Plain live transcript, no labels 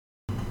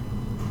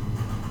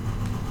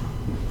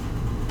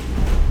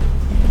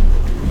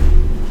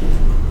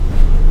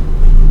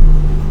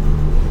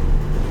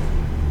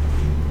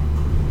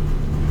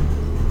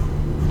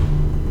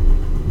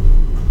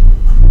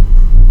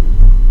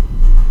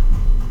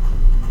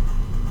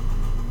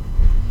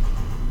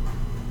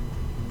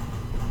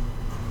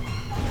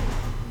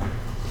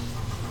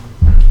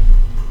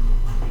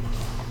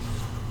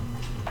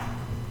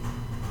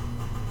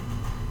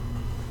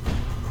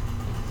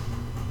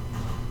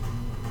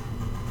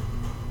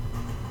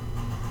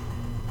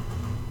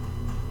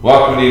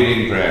Welcome to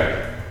evening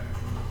prayer.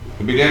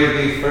 We begin with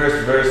the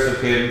first verse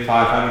of hymn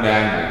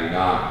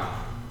 599.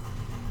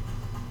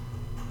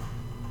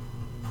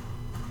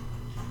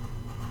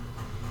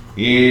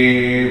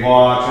 Ye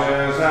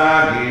watchers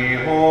and ye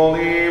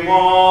holy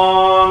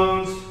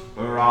ones,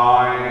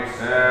 bright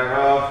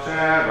seraph,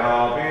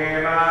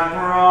 cherubim and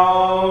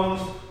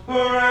thrones,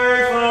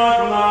 praise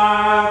the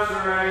lamps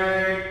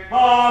ring,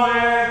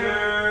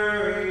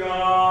 hallelujah.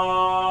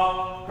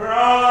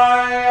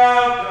 Cry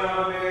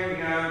out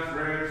dominions,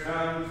 rich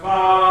and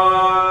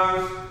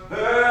fires,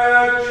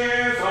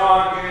 virtues,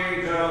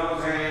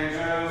 archangels,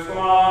 angels,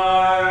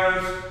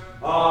 choirs,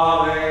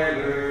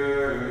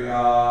 hallelujah,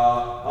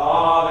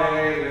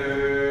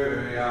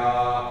 hallelujah,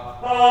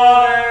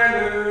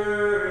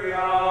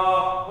 hallelujah,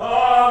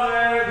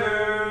 hallelujah.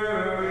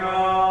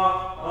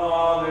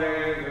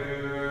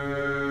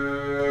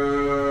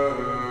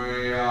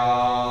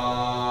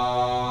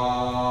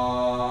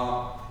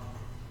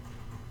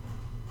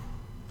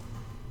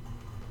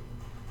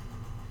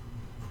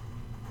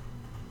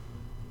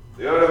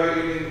 The order of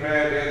evening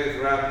prayer daily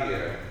throughout the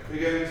year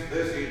begins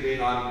this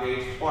evening on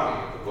page 20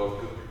 of the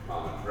Book of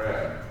Common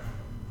Prayer.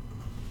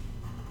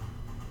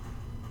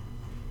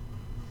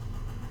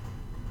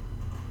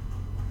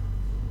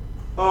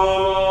 O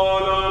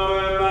Lord,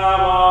 open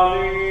thou our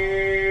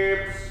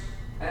lips,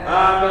 and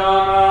our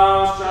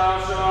mouths shall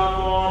show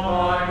forth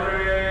thy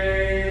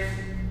praise.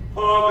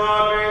 O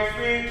God, make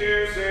speed to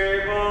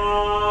save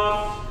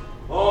us.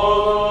 O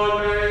Lord,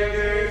 make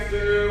haste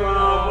to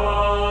help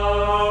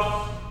us.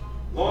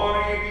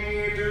 Glory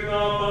be to the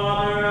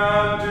Father,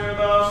 and to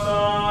the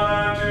Son,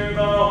 and to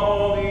the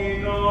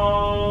Holy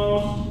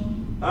Ghost,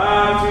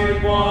 as it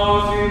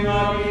was in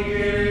the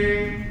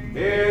beginning,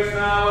 is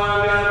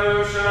now, and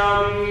ever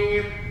shall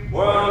be,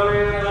 world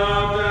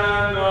without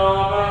end.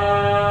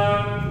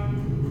 Amen.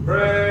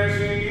 Praise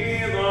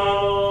ye the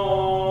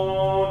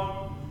Lord.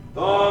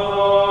 The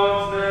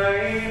Lord's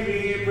name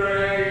be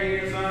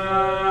praised.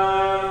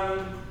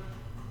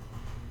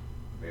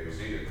 May be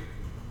seated.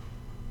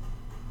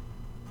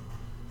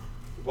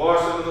 The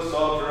portion of the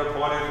Psalter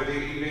appointed for the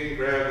evening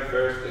prayer of the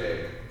first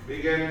day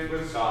begins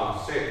with Psalm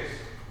 6,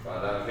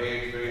 found on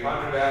page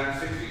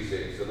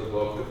 366 of the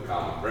Book of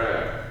Common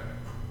Prayer.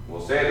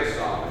 We'll say the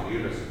psalm in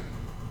unison.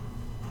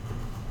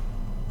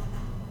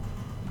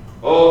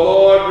 O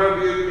Lord,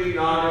 rebuke me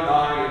not in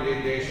thine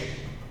indignation,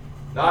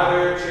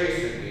 neither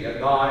chasten me at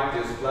thy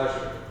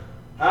displeasure.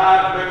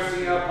 Have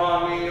mercy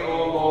upon me,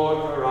 O Lord,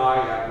 for I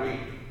am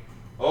weak.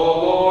 O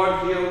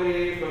Lord, heal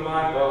me, for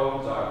my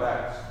bones are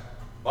vexed.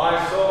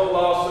 My soul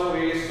also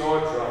is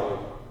sore troubled.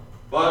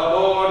 But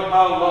Lord,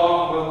 how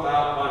long wilt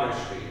thou punish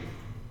me?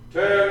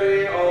 Turn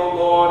thee, O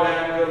Lord,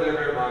 and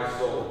deliver my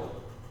soul.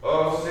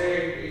 O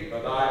save me for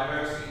thy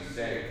mercy's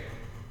sake.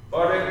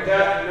 For in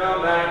death no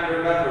man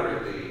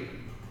remembereth thee,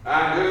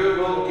 and who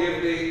will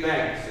give thee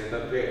thanks in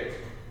the pit?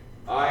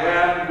 I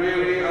am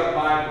weary of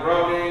my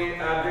groaning,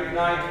 every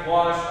night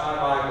wash on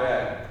my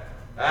bed,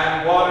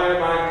 and water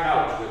my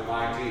couch with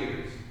my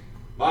tears.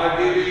 My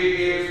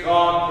beauty is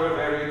gone for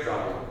very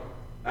trouble,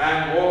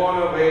 and worn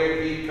away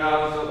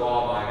because of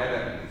all mine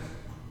enemies.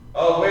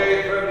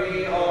 Away from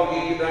me, all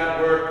ye that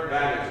work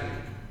vanity,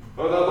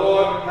 for the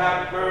Lord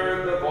hath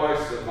heard the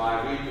voice of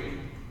my weeping.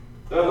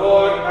 The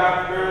Lord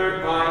hath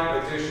heard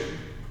my petition.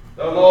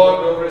 The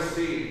Lord will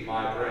receive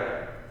my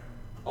prayer.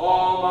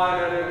 All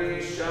mine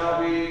enemies shall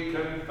be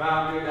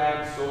confounded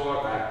and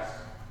sore vexed.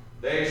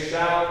 They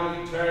shall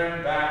be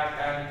turned back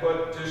and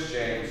put to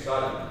shame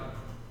suddenly.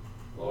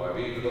 Glory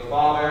be to the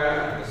Father,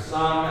 and the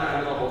Son,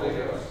 and the Holy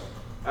Ghost,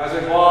 as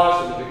it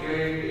was in the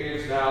beginning,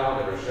 is now, and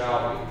ever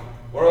shall be,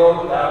 world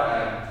without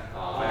end.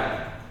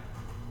 Amen.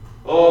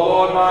 O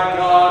Lord my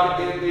God,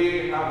 in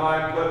thee have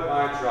I put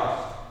my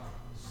trust.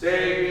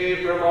 Save me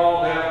from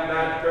all them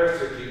that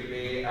persecute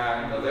me,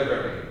 and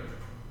deliver me,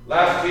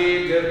 lest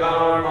he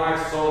devour my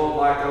soul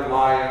like a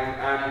lion,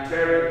 and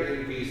tear it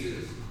in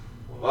pieces,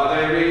 while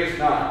there is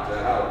none to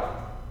help.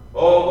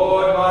 O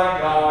Lord my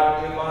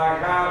God, if I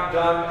have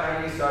done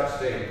any such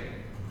thing,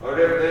 or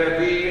if there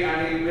be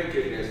any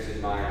wickedness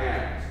in my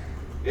hands,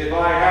 if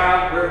I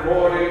have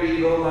rewarded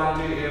evil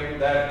unto him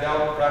that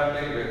dealt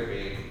friendly with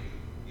me,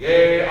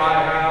 yea,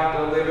 I have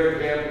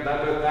delivered him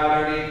that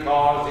without any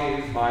cause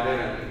is mine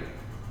enemy,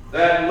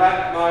 then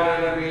let mine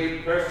enemy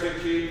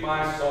persecute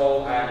my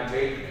soul and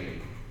take me.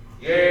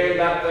 Yea,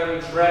 let them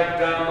tread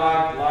down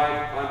my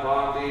life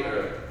upon the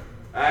earth,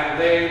 and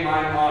lay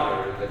mine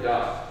honor in the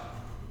dust.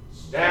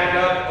 Stand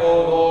up,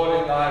 O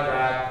Lord, in thy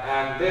wrath,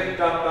 and lift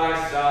up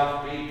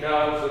thyself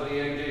because of the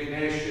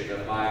indignation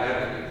of mine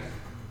enemies.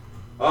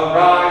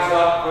 Arise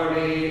up for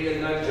me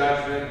in the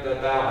judgment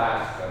that thou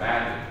hast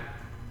commanded.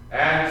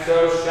 And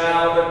so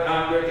shall the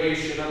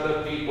congregation of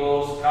the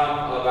peoples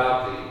come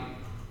about thee.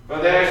 For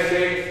their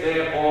sakes,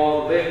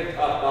 therefore, lift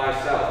up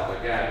thyself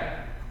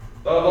again.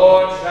 The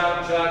Lord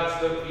shall judge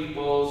the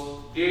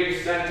peoples. Give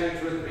sentence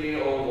with me,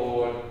 O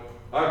Lord,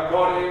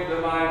 according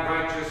to my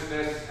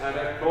righteousness and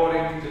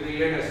according to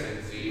the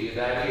innocency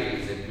that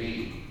is in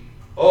me.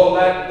 O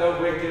let the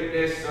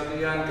wickedness of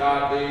the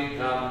ungodly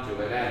come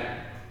to an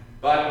end,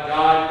 but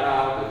guide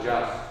thou the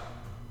just.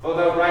 For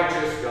the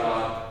righteous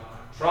God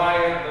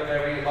trieth the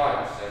very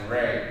hearts and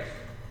reins.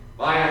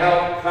 My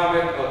help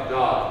cometh of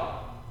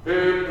God,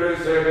 who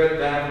preserveth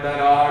them that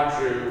are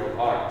true of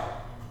heart.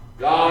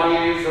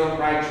 God is a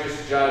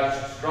righteous judge,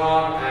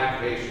 strong and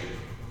patient,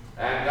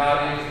 and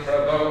God is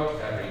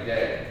provoked every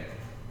day.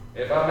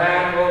 If a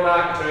man will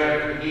not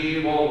turn, he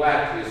will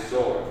whet his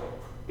sword.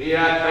 He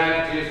hath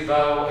bent his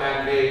bow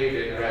and made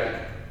it ready.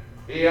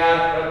 He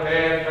hath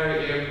prepared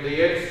for him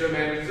the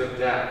instruments of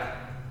death.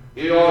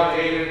 He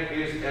ordaineth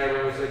his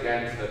arrows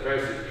against the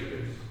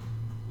persecutors.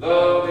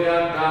 Lo, the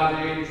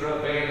ungodly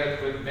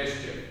travaileth with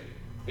mischief.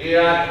 He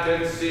hath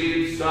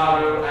conceived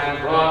sorrow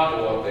and brought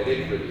forth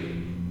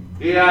iniquity.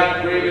 He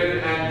hath graven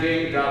and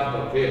digged up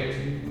a pit,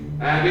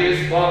 and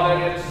is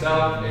fallen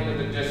himself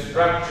into the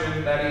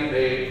destruction that he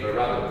made for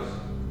others.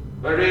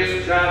 For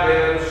his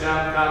travail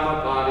shall come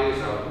upon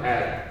his own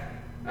head,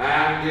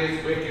 and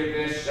his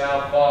wickedness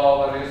shall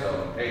fall on his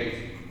own pate.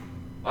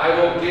 I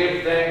will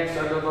give thanks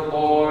unto the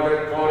Lord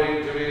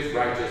according to his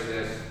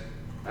righteousness,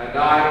 and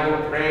I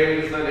will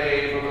praise the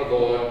name of the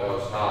Lord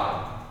Most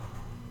High.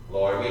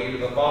 Glory be to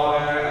the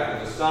Father, and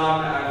to the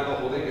Son, and to the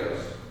Holy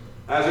Ghost,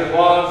 as it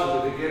was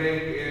in the beginning,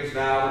 is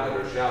now, and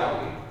ever shall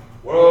be,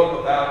 world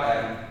without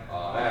end.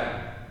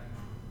 Amen.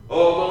 O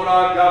Lord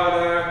our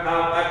Governor,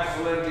 how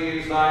excellent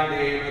is thy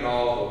name in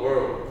all the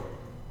world.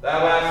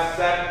 Thou hast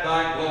set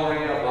thy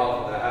glory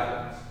above the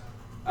heavens.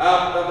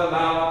 Out of the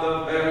mouth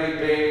of very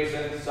babes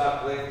and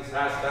sucklings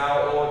hast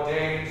thou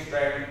ordained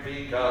strength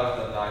because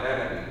of thine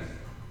enemies,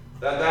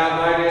 that thou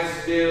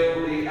mightest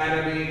still the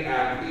enemy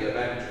and the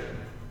avenger.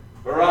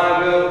 For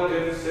I will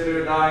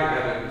consider thy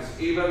heavens,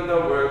 even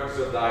the works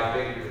of thy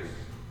fingers,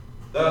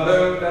 the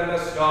moon and the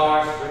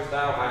stars which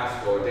thou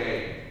hast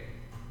ordained.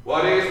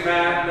 What is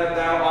man that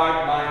thou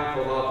art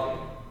mindful of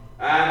him,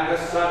 and the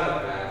Son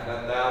of Man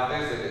that thou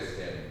visitest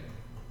him?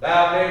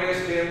 Thou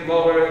madest him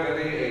lower than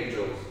the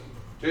angels,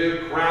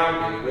 to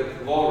crown him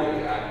with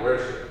glory and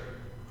worship.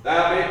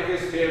 Thou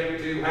makest him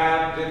to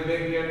have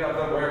dominion of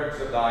the works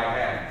of thy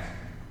hands,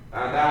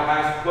 and thou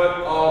hast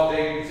put all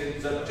things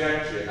in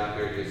subjection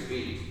under his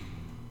feet,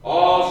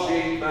 all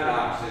sheep and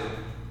oxen,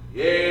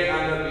 yea,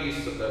 and the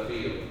beasts of the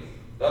field,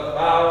 the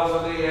fowls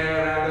of the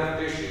air, and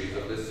the fishes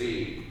of the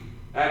sea,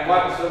 and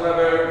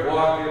whatsoever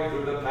walketh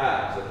through the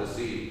paths of the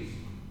seas.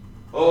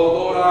 O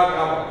Lord our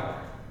Governor,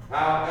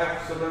 how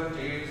excellent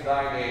is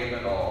thy name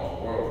in all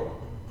the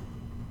world.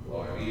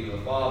 Glory be to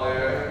the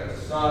Father, and to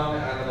the Son,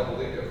 and to the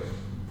Holy Ghost,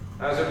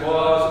 as it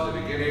was in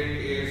the beginning,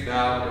 is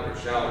now, and ever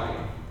shall be,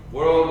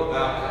 world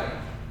without end.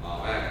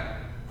 Amen.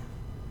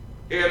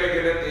 Here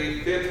beginneth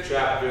the 5th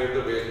chapter of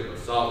the Wisdom of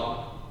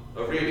Solomon,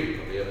 a reading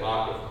from the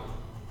Apocrypha.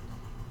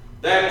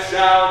 Then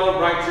shall the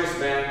righteous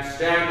man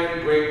stand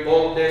in great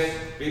boldness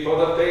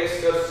before the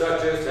face of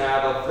such as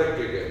have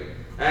afflicted him,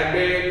 and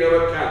made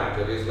no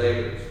account of his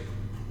labors.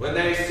 When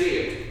they see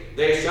it,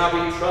 they shall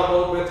be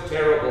troubled with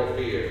terrible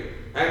fear,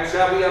 and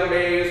shall be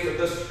amazed at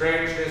the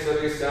strangeness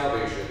of his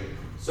salvation,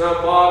 so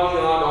far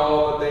beyond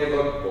all that they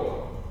look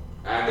for.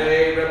 And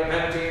they,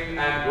 repenting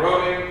and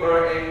groaning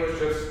for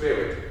anguish of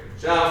spirit,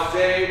 shall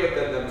say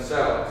within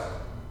themselves,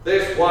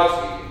 This was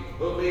he,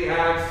 whom we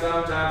had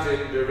sometimes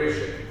in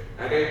derision,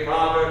 and a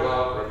proverb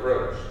of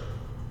reproach.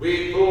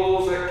 We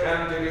fools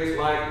accounted his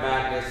life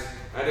madness,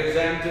 and his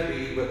end to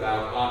be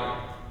without honor.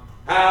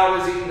 How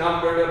is he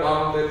numbered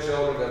among the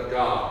children of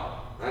God,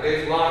 and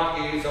his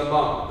lot is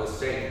among the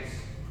saints?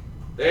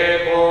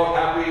 Therefore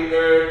have we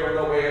erred from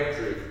the way of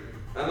truth,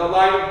 and the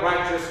light of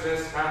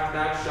righteousness hath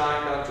not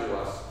shined unto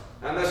us,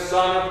 and the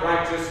sun of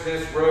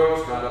righteousness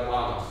rose not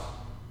upon us.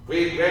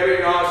 We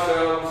buried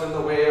ourselves in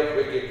the way of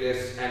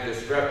wickedness and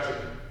destruction.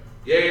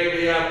 Yea,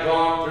 we have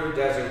gone through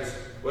deserts,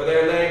 where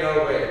there lay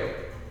no way.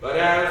 But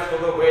as for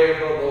the way of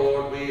the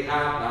Lord, we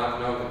have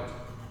not known it.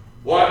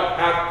 What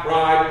hath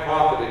pride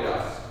profited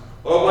us?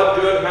 Or what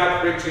good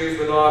hath riches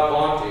with our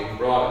vaunting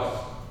brought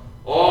us?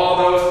 All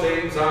those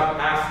things are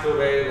passed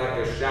away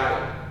like a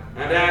shadow,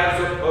 and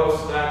as a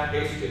post that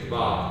hasteth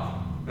by,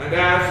 and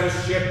as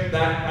a ship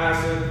that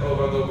passeth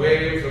over the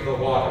waves of the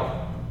water,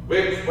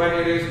 which when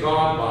it is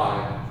gone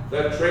by,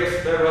 the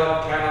trace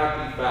thereof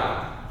cannot be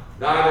found,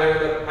 neither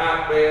the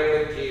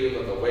pathway of the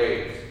keel of the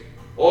waves.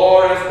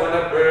 Or as when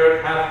a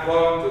bird hath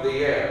flown through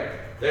the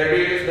air, there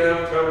is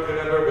no token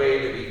of her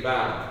way to be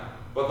found,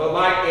 but the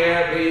light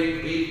air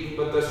being beaten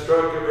with the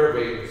stroke of her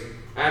wings,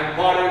 and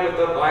parted with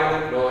the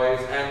violent noise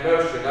and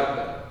motion of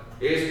them,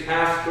 is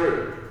passed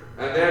through,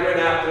 and therein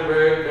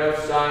afterward no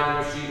sign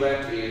where she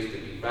went is to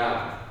be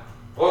found.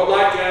 Or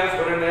like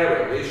as when an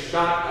arrow is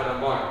shot at a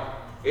mark,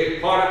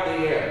 it parteth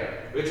the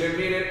air, which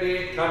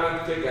immediately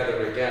cometh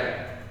together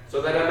again,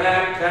 so that a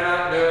man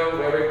cannot know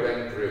where it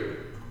went through.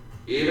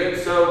 Even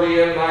so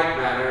we in like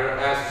manner,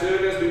 as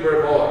soon as we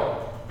were born,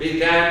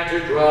 began to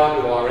draw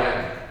to our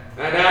end,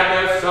 and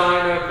had no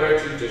sign of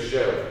virtue to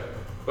show,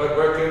 but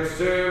were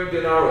consumed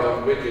in our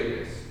own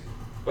wickedness.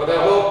 For the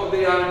hope of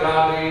the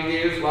ungodly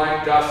is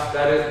like dust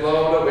that is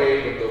blown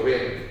away with the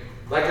wind,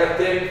 like a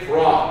thin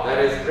froth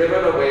that is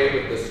driven away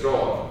with the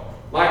storm.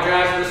 like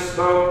as the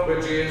smoke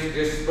which is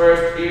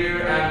dispersed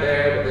here and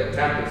there with the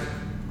tempest,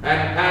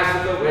 and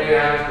passeth away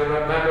as the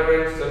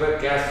remembrance of a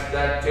guest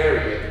that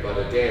tarrieth but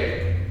a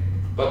day.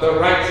 But the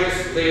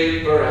righteous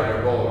live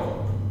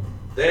forevermore.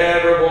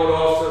 Their reward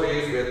also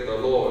is with the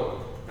Lord,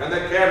 and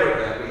the care of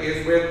them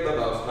is with the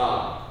Most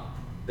High.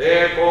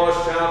 Therefore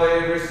shall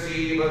they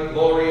receive a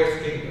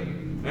glorious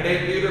kingdom, and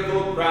a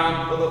beautiful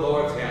crown for the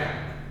Lord's hand.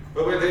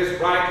 For with his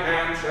right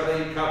hand shall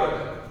he cover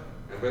them,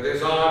 and with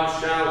his arm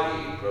shall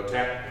he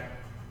protect them.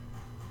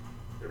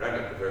 You read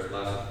it, the first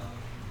lesson.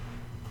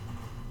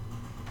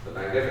 The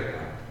Magnificat.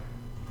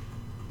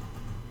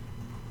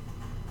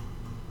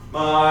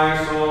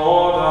 My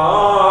soul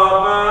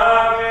doth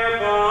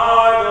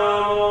magnify the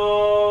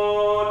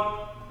Lord,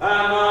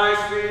 and my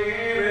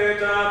spirit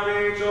doth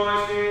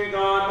rejoice in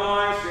God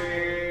my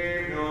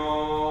Saviour.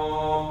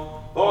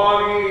 For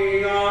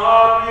he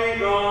hath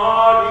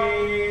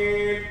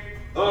regarded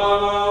the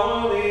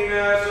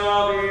lowliness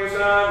of his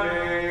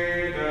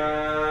handmaiden.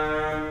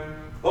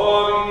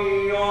 For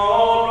he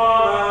all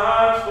from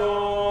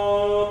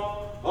henceforth,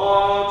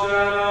 all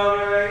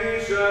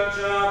generations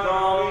shall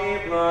call me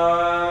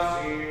blessed.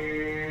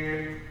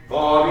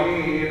 For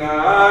he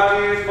that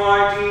is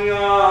mighty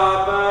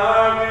hath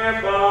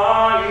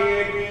magnified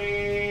me,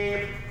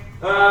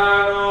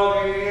 and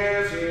holy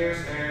is his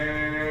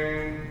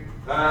name,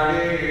 and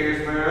his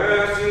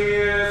mercy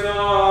is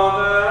on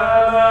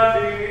them that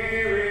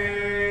fear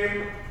him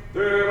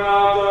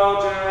throughout all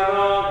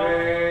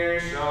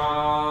generations.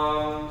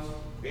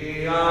 He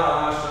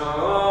hath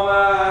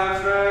shown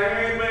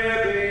strength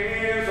with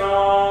his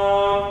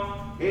arm,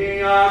 he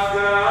hath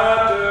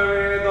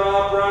scattered the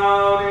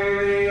proud in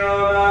the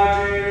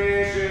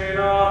imagination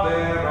of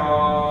their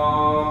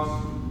hearts.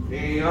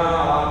 He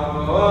hath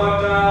put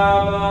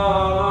down the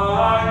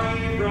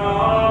mighty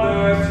from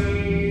their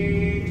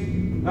seat,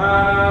 and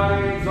hath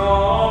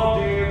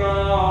exalted the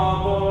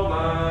humble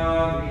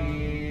and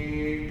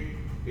meek.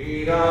 He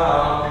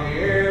doth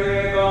fill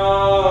the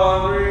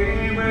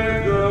hungry with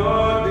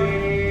good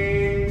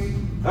things,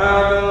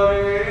 and the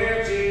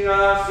rich he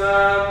hath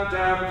sent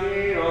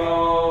empty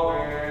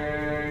away.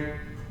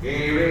 He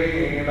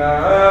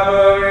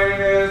remembering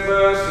his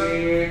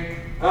mercy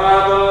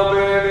hath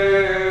opened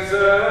his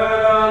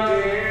servant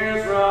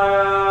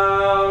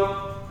Israel,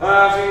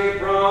 as he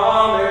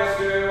promised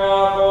to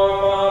our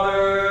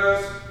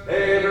forefathers,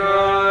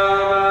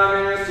 Abraham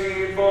and his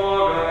seed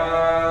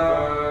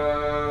forever.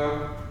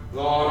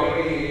 Glory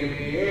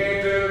be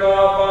to the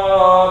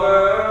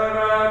Father,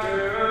 and to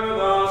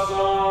the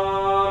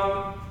Son,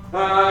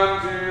 and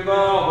to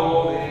the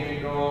Holy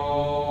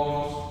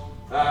Ghost,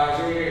 as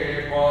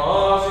it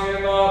was in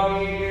the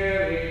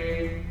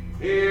beginning,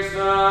 is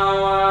now,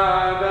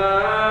 and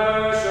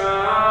ever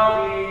shall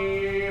be,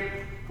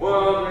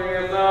 world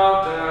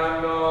without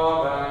end.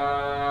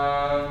 Amen.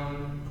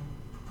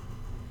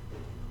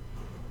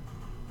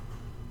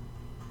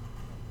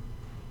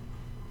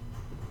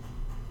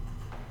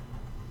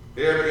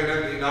 Here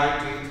beginneth the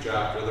 19th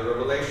chapter of the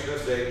Revelation of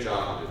St.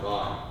 John the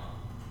Divine.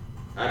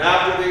 And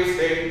after these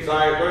things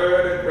I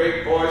heard a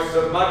great voice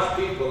of much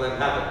people in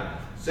heaven,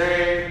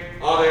 saying,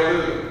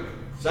 Alleluia!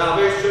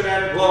 Salvation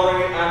and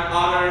glory and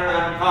honor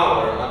and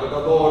power unto the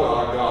Lord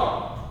our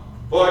God.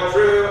 For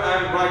true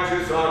and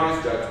righteous are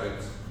his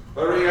judgments,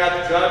 for he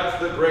hath judged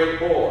the great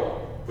whore,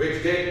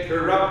 which did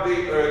corrupt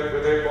the earth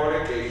with her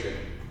fornication,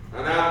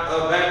 and hath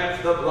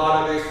avenged the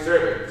blood of his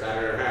servants at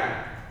her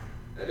hand.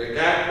 And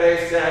again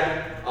they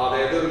said,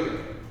 Alleluia!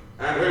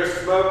 And her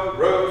smoke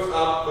rose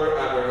up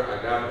forever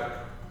and ever.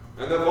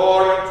 And the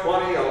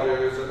 24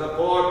 elders and the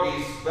 4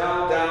 beasts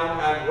fell down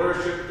and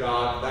worshipped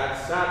God that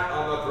sat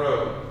on the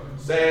throne,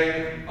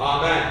 saying,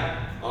 Amen,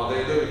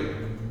 Alleluia.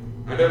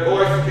 And a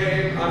voice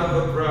came out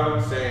of the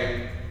throne,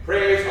 saying,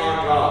 Praise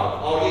our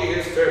God, all ye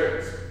his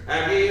servants,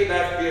 and ye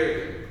that fear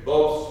him,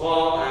 both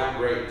small and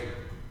great.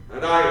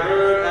 And I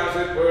heard as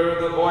it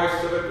were the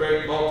voice of a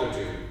great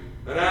multitude,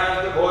 and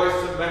as the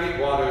voice of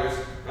many waters,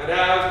 and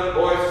as the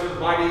voice of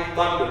mighty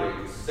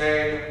thunderings,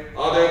 saying,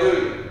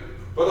 Alleluia.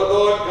 For the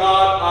Lord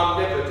God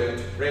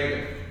omnipotent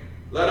reigneth.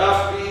 Let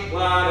us be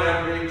glad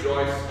and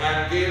rejoice,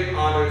 and give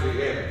honor to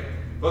him.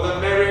 For the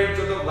marriage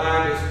of the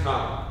Lamb is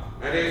come,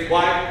 and his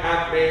wife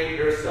hath made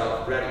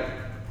herself ready.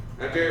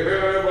 And to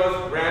her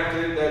was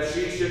granted that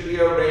she should be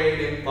arrayed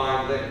in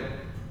fine linen,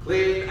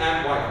 clean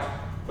and white.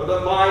 For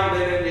the fine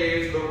linen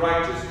is the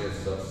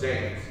righteousness of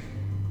saints.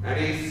 And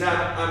he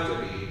said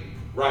unto me,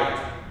 Write,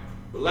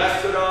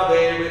 Blessed are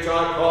they which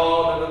are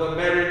called unto the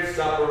marriage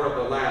supper of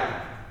the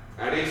Lamb.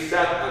 And he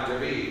said unto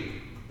me,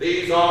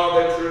 These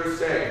are the true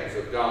sayings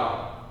of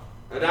God.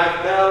 And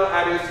I fell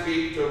at his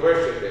feet to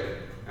worship him.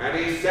 And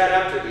he said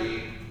unto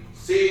me,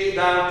 See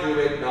thou do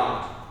it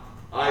not.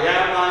 I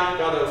am thy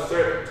fellow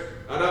servant,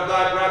 and of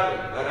thy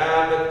brethren that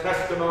have the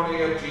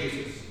testimony of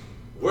Jesus.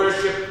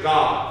 Worship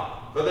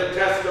God, for the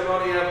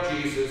testimony of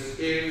Jesus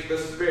is the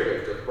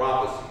spirit of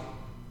prophecy.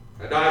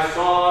 And I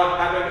saw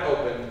heaven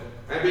opened,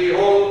 and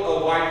behold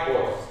a white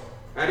horse.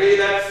 And he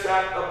that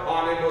sat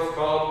upon it was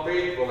called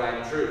Faithful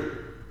and True,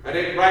 and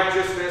in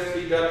righteousness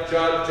he doth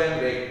judge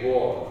and make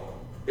war.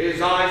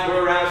 His eyes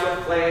were as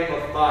a flame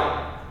of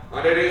fire,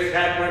 and in his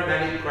head were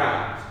many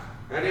crowns.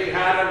 And he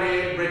had a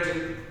name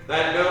written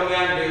that no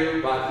man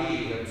knew but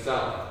he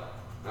himself.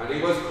 And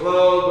he was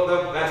clothed with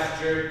a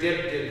vesture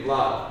dipped in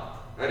blood,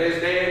 and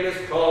his name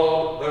is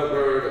called the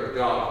Word of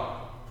God.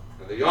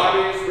 And the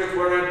armies which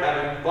were in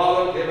heaven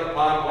followed him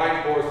upon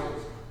white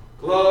horses,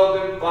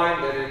 clothed in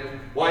fine linen,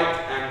 white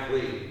and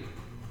clean.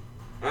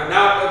 And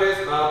out of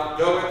his mouth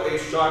goeth a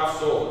sharp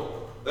sword,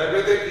 that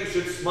with it he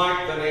should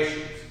smite the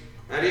nations.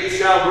 And he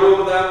shall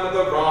rule them with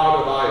a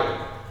rod of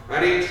iron.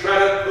 And he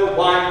treadeth the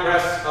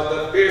winepress of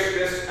the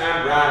fierceness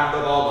and wrath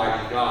of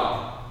Almighty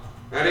God.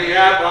 And he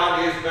hath on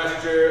his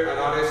vesture and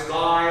on his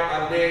thigh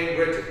a name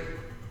written,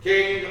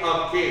 King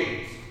of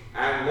Kings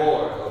and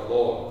Lord of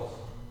Lords.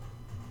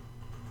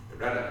 We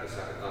read it the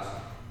second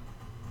lesson.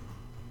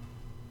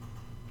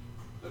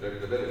 The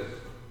Leviticus.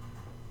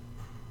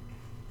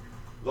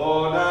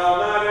 Lord, now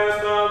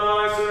lettest thou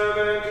thy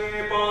servant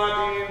depart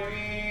in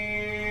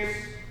peace,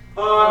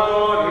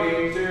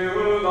 according to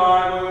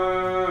thy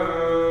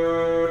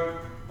word.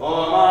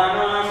 For mine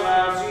eyes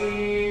have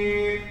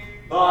seen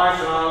thy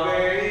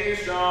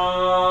salvation,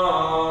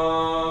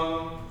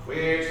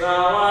 which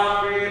thou hast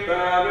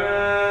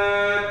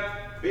prepared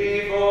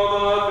before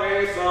the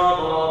face of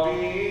all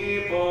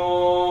people,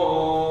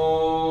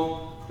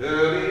 to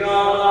be a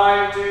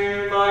light to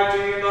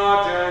lighten the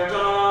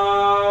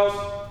Gentiles,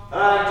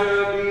 and to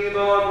be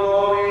the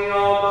glory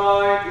of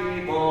thy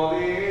people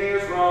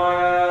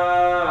Israel.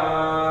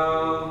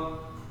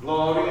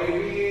 Glory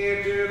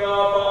be to the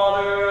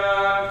Father,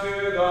 and to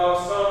the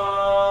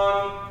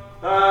Son,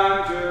 and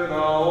to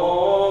the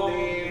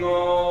Holy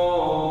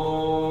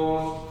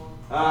Ghost,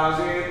 as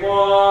it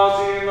was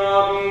in the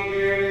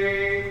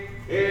beginning,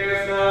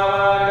 is now,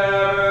 and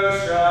ever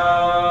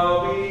shall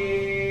be,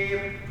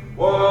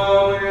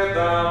 world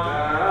without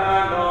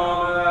end.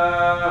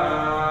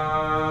 Amen.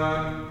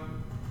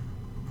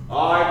 I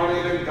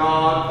believe in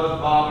God, the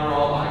Father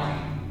Almighty,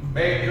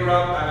 maker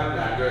of heaven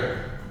and earth,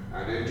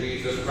 and in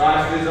Jesus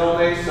Christ, his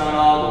only Son,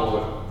 our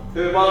Lord,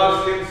 who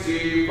was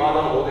conceived by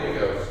the Holy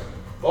Ghost,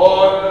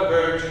 born of the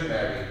Virgin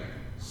Mary,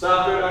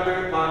 suffered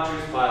under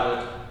Pontius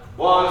Pilate,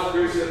 was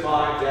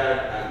crucified, dead,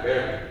 and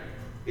buried.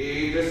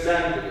 He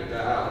descended into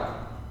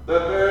hell. The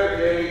third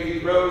day he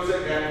rose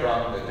again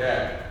from the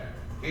dead.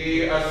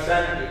 He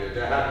ascended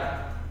into heaven,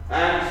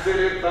 and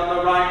sitteth on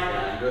the right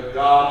hand of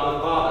God the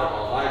Father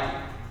Almighty.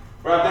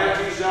 From thence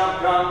he shall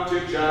come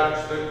to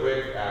judge the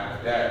quick and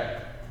the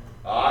dead.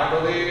 I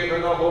believe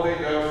in the Holy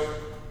Ghost,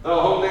 the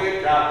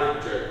Holy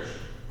Catholic Church,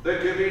 the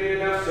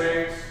communion of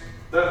saints,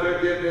 the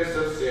forgiveness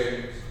of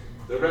sins,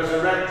 the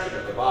resurrection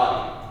of the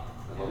body,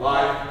 and the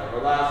life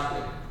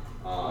everlasting.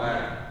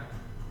 Amen.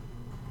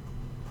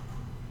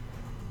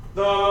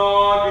 The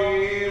Lord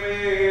be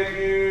with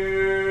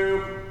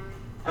you,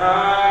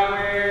 and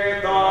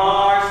with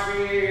thy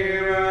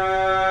spirit.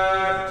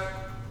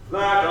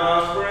 Let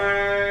us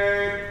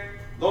pray.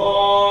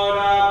 Lord,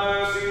 have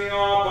mercy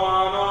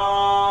upon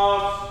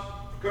us.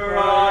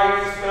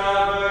 Christ,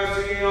 have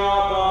mercy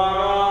upon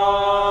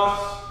us.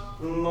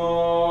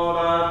 Lord,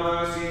 have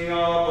mercy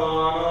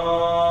upon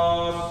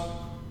us.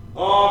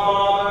 Our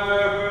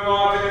Father, who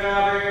art in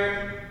heaven,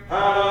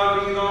 hallowed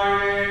be thy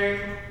name.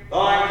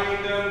 Thy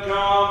kingdom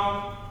come,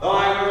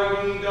 thy will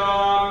be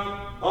done,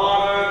 on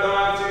earth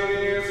as it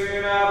is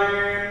in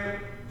heaven.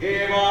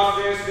 Give us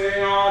this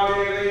day our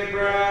daily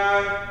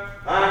bread,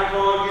 and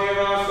forgive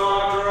us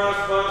our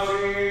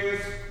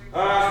trespasses,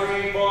 as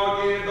we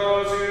forgive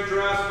those who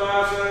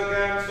trespass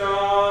against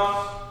us.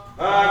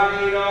 And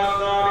lead us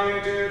not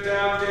into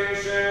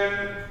temptation,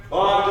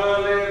 but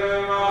deliver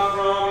us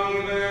from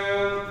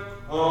evil.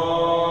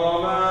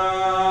 Amen.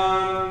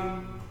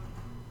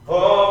 O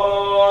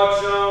Lord,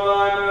 show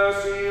thy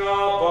mercy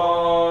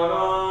upon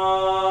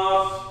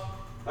us,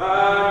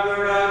 and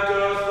grant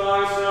us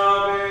thy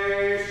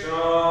salvation.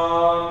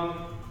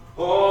 O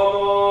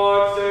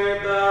Lord, save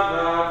them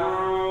that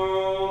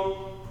rule,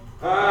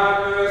 and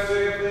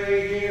mercifully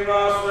hear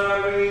us when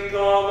we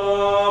call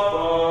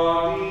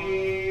upon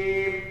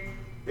thee.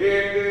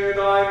 Endue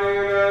thy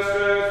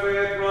ministers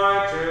with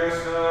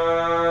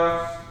righteousness,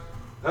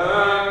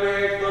 and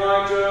make thy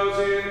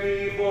chosen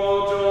people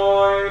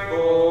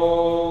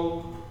joyful.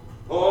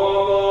 O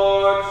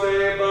Lord,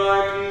 save thy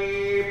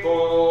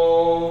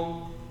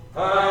people,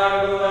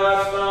 and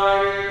bless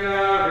thine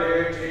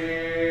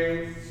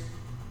inheritance.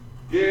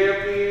 Give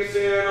peace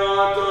in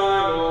our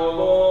time, O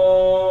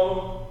Lord,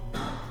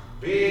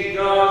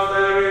 because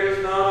there is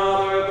none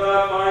other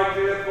that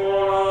fighteth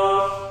for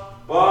us,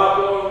 but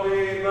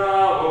only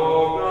thou, O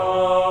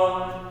God.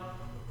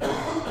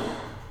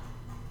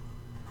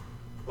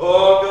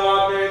 O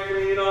God, make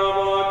clean our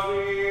hearts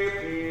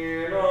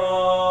within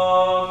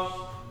us,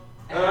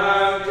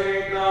 and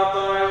take not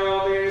thy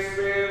Holy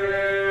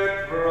Spirit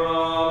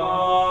from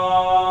us.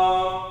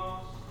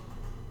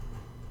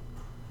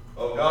 O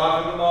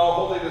God, from whom all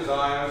holy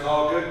desires,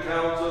 all good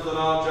counsels, and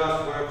all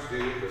just works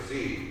do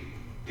proceed,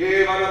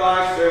 give unto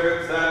thy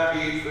servants that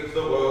peace which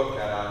the world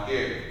cannot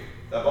give,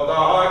 that both our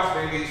hearts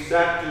may be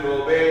set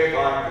to obey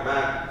thy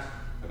commandments,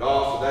 and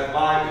also walls that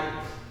by thee,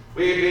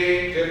 we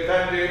being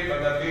defended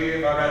from the fear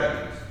of our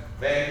enemies,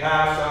 may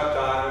pass our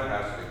time in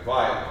rest and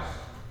quietness,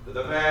 to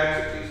the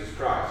merits of Jesus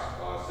Christ,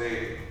 our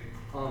Savior.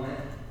 Amen.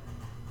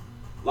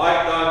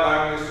 Like thy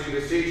kindness, we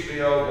beseech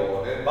thee, O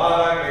Lord, and by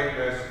thy great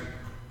mercy,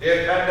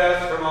 defend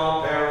us from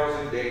all perils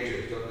and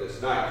dangers of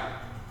this night,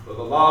 for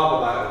the love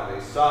of thy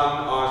only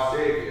Son, our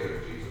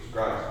Savior, Jesus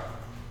Christ.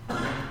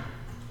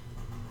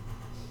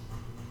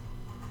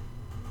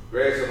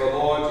 Grace of the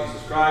Lord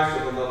Jesus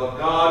Christ, and the love of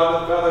God,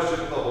 and the fellowship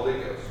of the Holy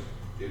Ghost,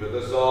 be with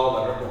us all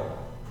evermore.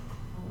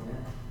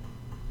 Amen.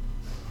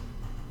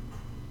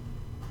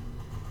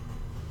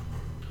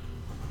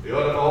 The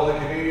order of Holy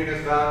Communion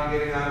is found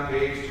beginning on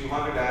page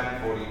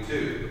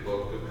 242, the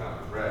Book of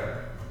Common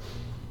Prayer.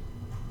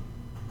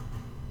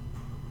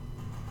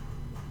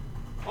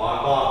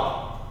 Our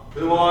Father,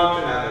 who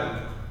art in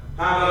heaven,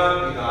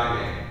 hallowed be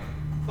thy name.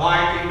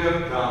 Thy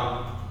kingdom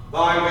come,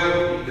 thy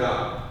will be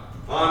done,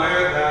 on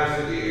earth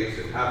as it is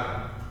in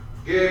heaven.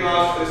 Give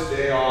us this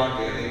day our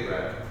daily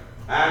bread,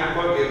 and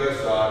forgive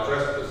us our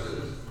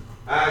trespasses,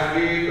 as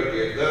we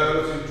forgive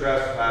those who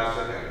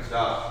trespass against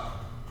us.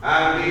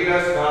 And lead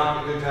us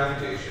not into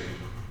temptation,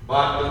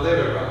 but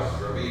deliver us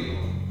from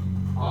evil.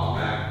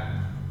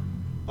 Amen.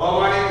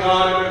 Almighty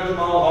God, in whom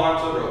all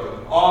hearts are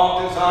open,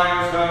 all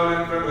desires known,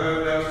 and from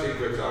whom no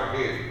secrets are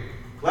hid,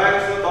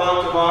 cleanse the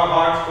thoughts of our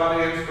hearts by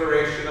the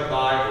inspiration of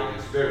thy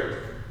Holy Spirit,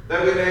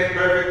 that we may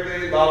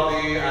perfectly love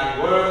thee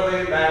and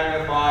worthily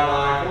magnify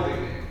thy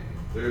holy name,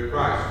 through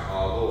Christ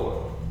our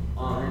Lord.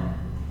 Amen.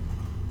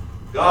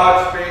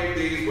 God spake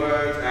these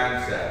words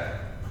and said,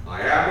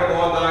 I am the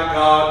Lord thy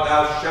God,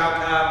 thou shalt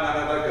have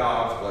none other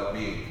gods but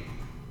me.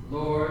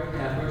 Lord,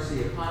 have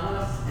mercy upon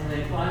us, and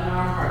incline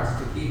our hearts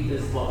to keep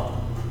this law.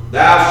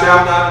 Thou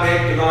shalt not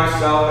make to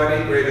thyself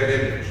any graven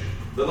image,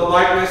 to the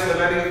likeness of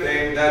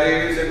anything that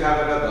is in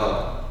heaven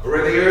above, or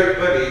in the earth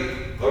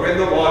beneath, or in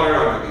the water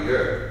under the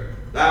earth.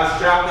 Thou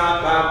shalt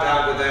not bow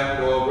down to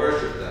them nor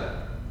worship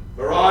them.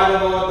 For I,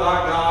 the Lord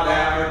thy God,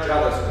 am a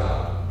jealous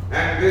God,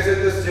 and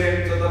visit the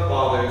sins of the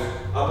fathers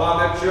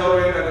upon the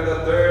children unto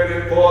the third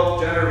and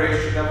fourth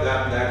generation of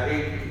them that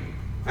hate me,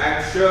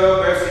 and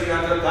show mercy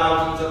unto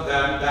thousands of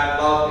them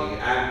that love me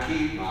and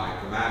keep my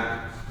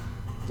commandments.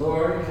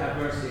 Lord, have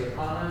mercy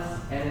upon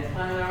us, and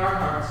incline our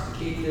hearts to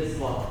keep this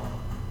law.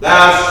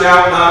 Thou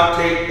shalt not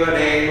take the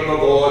name of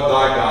the Lord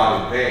thy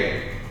God in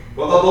vain,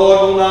 for the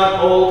Lord will not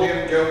hold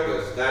him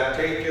guiltless that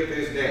taketh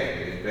his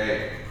name in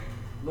vain.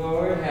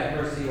 Lord, have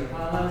mercy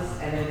upon us,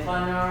 and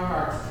incline our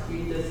hearts to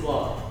keep this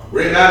law.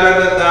 Remember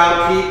that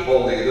thou keep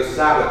holy the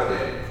Sabbath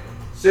day.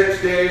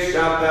 6 days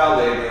shalt thou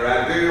labor,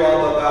 and do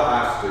all that thou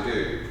hast to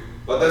do.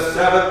 But the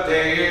seventh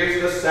day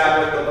is the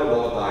Sabbath of the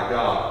Lord thy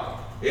God.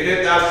 In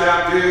it thou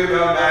shalt do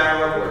no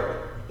manner of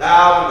work,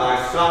 thou and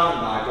thy son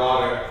and thy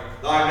daughter,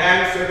 thy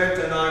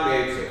manservant and thy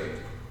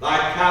maidservant, thy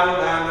cattle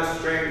and the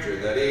stranger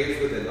that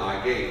is within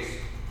thy gates.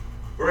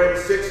 For in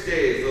 6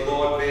 days the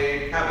Lord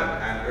made heaven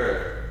and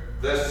earth,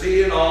 the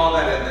sea and all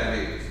that in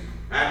them is,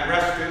 and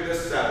rested the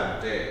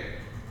seventh day.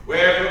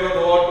 Wherefore the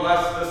Lord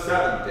blessed the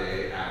seventh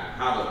day and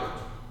hallowed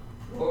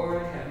it.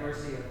 Lord, have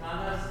mercy upon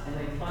us,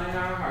 and incline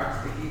our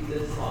hearts to keep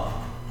this law.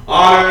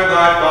 Honor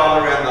thy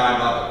father and thy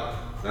mother,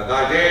 that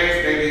thy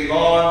days may be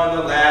long in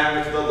the land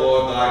which the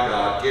Lord thy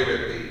God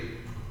giveth thee.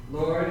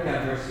 Lord,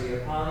 have mercy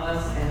upon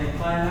us, and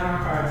incline our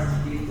hearts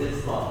to keep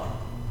this law.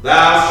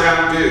 Thou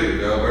shalt do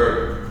no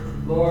murder.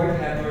 Lord,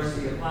 have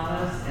mercy upon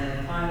us, and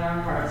incline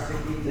our hearts to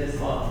keep this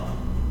law.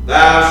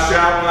 Thou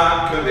shalt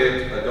not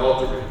commit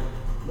adultery.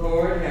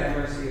 Lord, have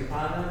mercy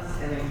upon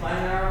us, and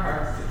incline our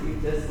hearts to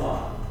keep this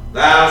law.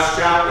 Thou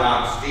shalt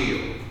not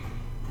steal.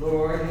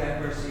 Lord,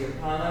 have mercy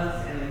upon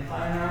us, and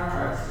incline our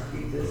hearts to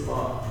keep this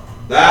law.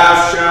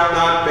 Thou shalt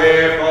not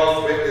bear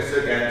false witness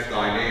against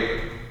thy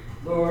neighbor.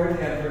 Lord,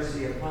 have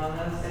mercy upon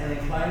us, and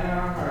incline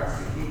our hearts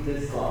to keep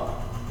this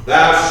law.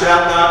 Thou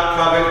shalt not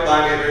covet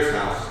thy neighbor's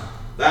house.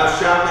 Thou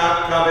shalt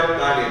not covet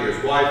thy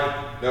neighbor's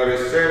wife, nor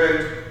his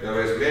servant,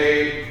 nor his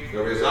maid,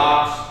 nor his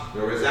ox,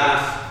 nor his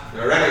ass,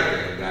 nor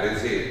anything that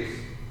is his.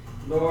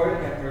 Lord,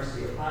 have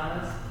mercy upon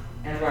us,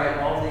 and write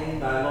all these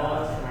thy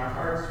laws in our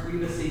hearts, we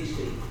beseech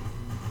thee.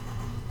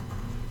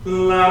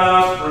 Let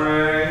us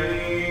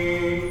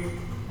pray.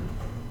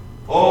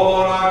 O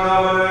Lord our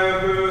Governor,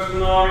 whose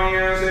glory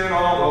is in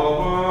all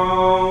the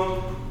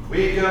world,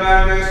 we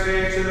commend this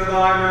nation to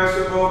thy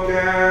merciful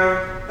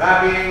care,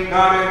 that being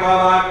guided by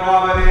thy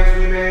providence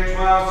we may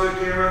dwell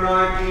secure in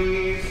thy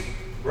peace.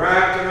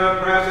 Grant to the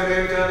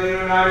President of the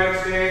United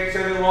States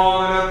and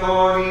law and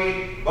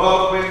authority,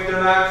 both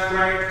wisdom and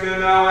strength to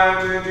know and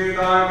to do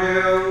thy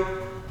will.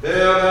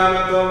 Fill them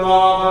with the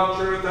love of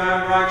truth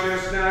and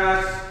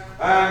righteousness,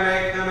 and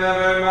make them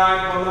ever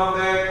mindful of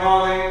their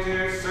calling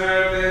to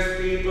serve this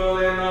people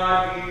in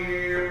thy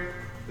fear.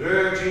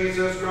 Through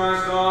Jesus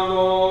Christ our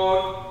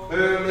Lord,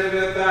 who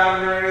liveth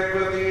and reigneth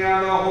with thee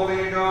and the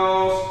Holy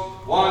Ghost,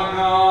 one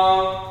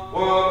God,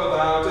 world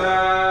without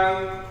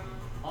end.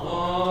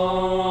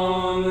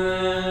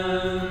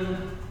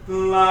 Amen.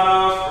 Let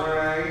us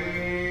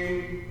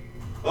pray.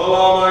 O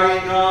Almighty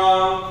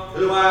God,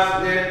 who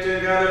hast knit take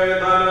together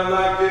that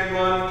elect in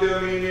one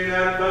communion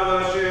and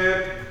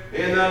fellowship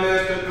in the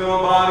mystical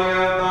body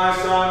of thy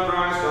Son,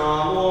 Christ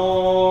our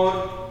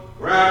Lord.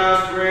 Grant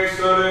us grace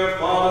so to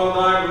follow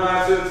thy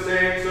blessed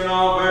saints in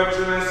all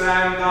virtuous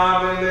and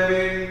godly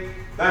living,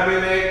 that we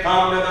may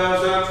come to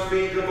those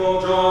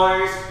unspeakable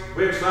joys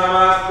which thou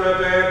hast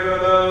prepared for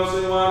those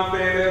who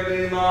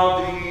unfeignedly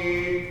love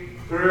thee.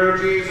 Through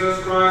Jesus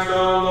Christ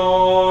our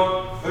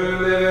Lord, who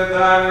liveth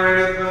and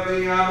reigneth with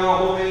thee and the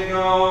Holy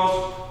Ghost,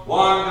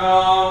 one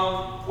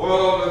God,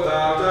 world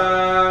without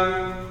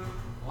end.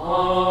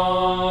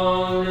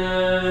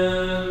 Amen.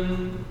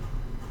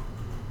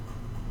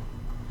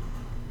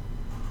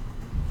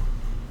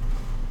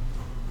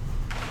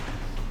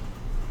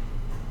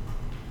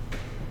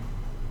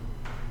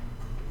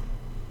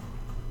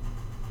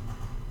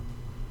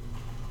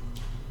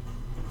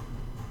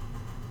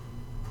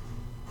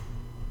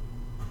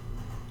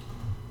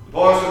 The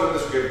portion of the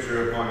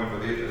scripture appointed for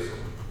the epistle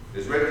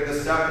is written in the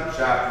 7th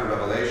chapter of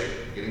Revelation,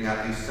 beginning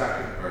at the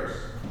 2nd verse.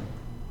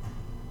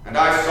 And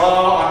I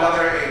saw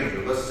another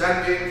angel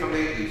ascending from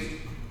the east,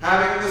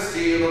 having the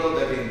seal of the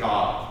living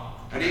God.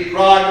 And he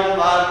cried with a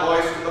loud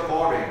voice to the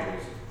 4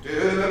 angels, to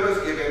whom it was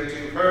given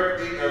to hurt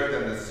the earth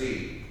and the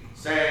sea,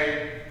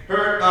 saying,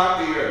 Hurt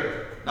not the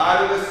earth,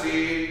 neither the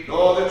sea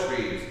nor the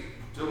trees,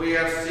 till we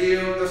have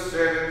sealed the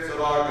servants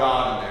of our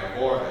God in their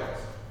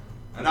foreheads.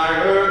 And I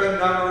heard the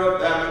number of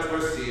them which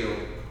were sealed,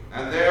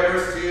 and there were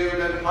sealed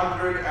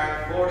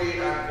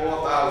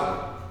 144,000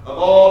 of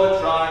all the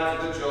tribes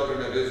of the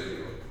children of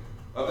Israel.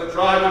 Of the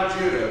tribe of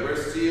Judah were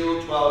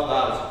sealed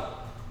 12,000.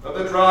 Of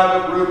the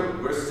tribe of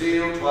Reuben were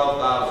sealed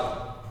 12,000.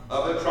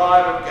 Of the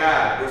tribe of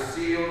Gad were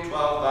sealed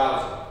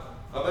 12,000.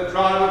 Of the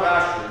tribe of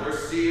Asher were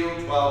sealed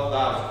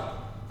 12,000.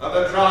 Of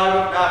the tribe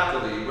of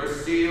Naphtali were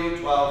sealed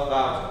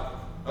 12,000.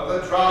 Of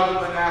the tribe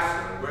of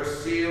Manasseh were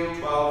sealed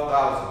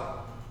 12,000.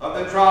 Of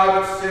the tribe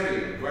of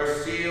Simeon were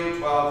sealed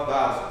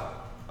 12,000.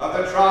 Of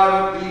the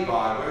tribe of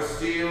Levi were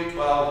sealed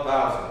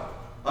 12,000.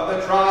 Of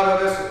the tribe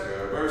of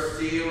Issachar were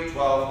sealed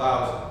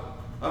 12,000.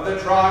 Of the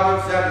tribe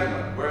of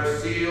Zebulun were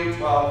sealed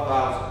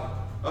 12,000.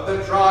 Of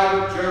the tribe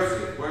of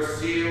Joseph were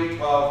sealed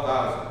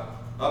 12,000.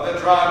 Of the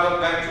tribe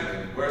of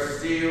Benjamin were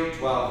sealed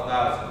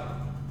 12,000.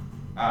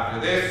 After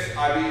this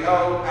I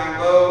beheld,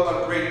 and lo,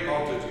 a great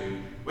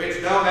multitude,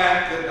 which no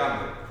man could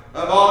number,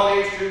 of all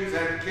nations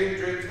and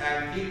kindreds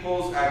and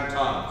peoples and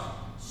tongues,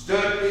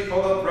 stood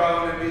before the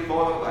throne and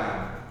before the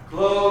Lamb,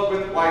 clothed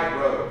with white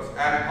robes,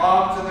 and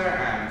palms in their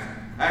hands,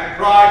 and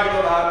cried with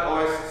a loud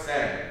voice,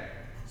 saying,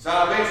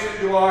 Salvation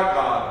to our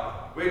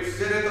God, which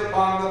sitteth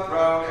upon the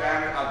throne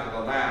and unto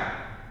the Lamb.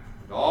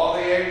 And all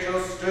the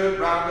angels stood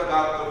round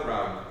about the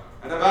throne,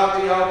 and about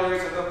the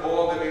elders and the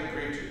 4 living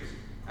creatures,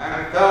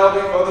 and fell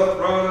before the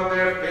throne on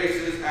their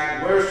faces,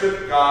 and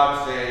worshipped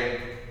God,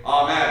 saying,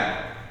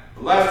 Amen.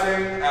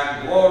 Blessing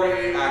and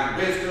glory and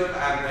wisdom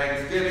and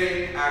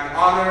thanksgiving and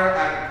honor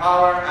and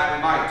power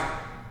and might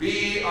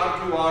be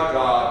unto our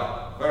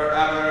God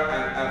forever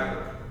and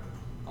ever.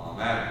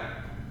 Amen.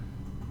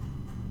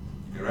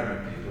 Your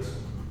enemy, listen.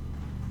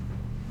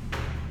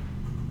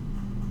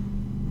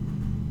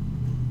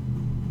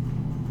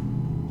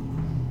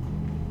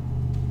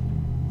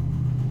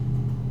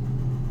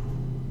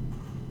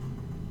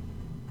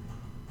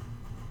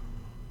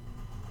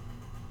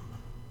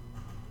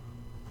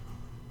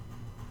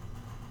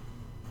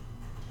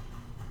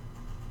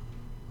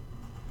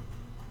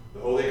 The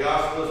Holy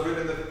Gospel is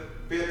written in the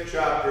 5th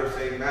chapter of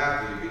St.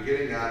 Matthew,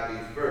 beginning at the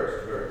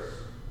 1st verse.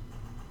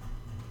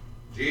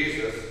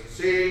 Jesus,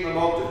 seeing the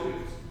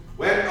multitudes,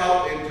 went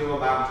up into a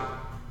mountain,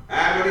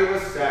 and when he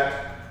was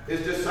set,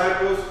 his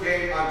disciples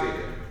came unto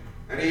him,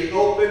 and he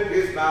opened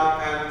his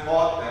mouth and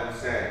taught them,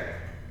 saying,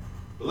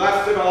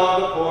 Blessed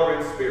are the poor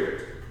in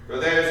spirit, for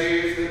theirs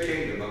is the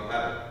kingdom of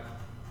heaven.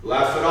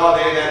 Blessed are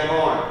they that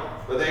mourn,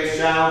 for they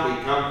shall be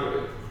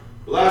comforted.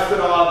 Blessed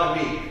are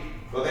the meek,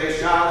 for they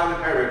shall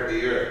inherit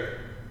the earth.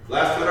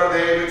 Blessed are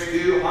they which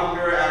do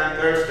hunger and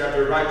thirst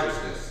after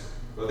righteousness,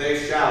 for they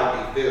shall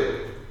be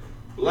filled.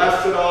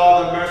 Blessed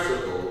are the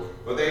merciful,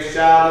 for they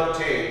shall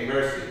obtain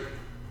mercy.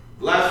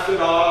 Blessed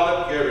are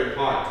the pure in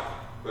heart,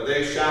 for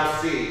they shall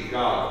see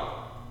God.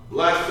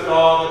 Blessed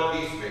are the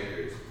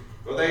peacemakers,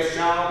 for they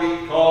shall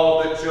be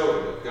called the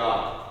children of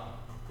God.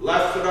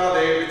 Blessed are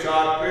they which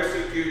are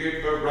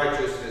persecuted for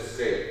righteousness'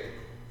 sake,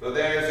 for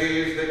theirs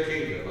is the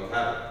kingdom of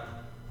heaven.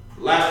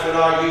 Blessed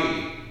are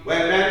ye,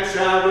 when men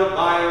shall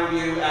revile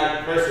you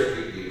and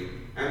persecute you,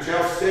 and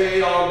shall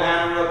say all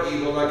manner of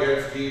evil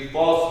against you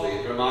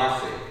falsely for my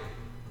sake.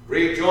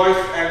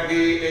 Rejoice and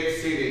be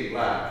exceeding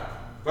glad,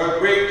 for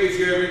great is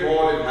your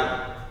reward in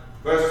heaven.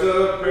 For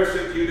so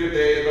persecuted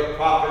they the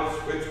prophets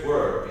which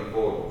were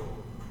before you.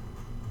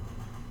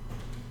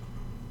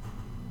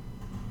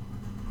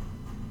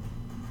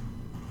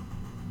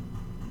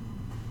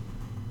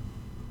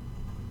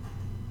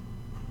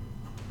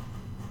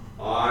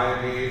 I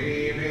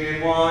believe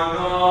in one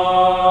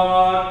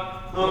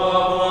God, the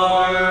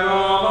Father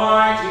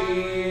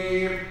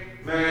Almighty,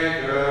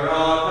 maker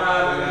of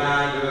heaven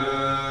and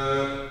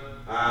earth,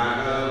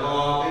 and of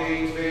all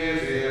things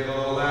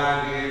visible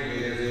and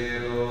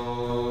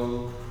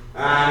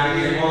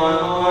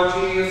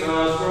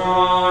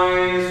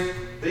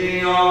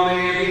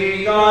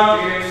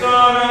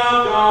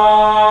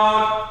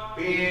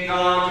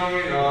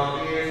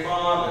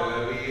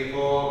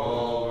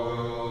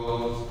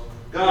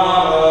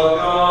God of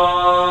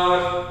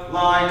God,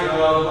 light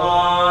of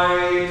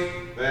light,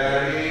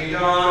 very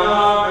God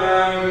of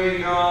very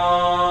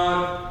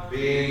God,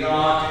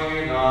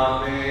 begotten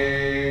of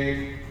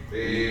made,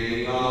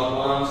 being of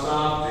one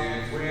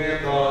substance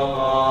with the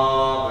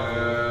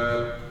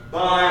Father,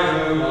 by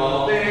whom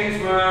all things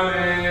were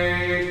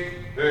made,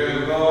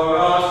 who for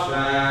us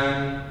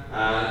then,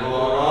 and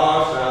for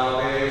our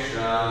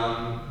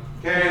salvation,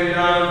 came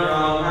down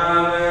from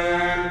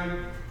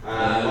heaven,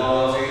 and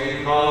was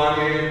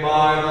incarnate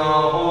by the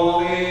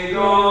Holy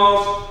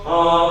Ghost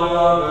of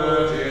the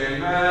Virgin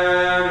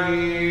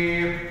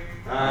Mary,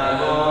 and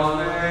was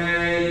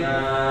made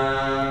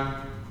man,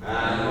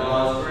 and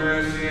was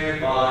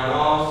crucified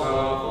also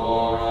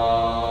for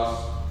us.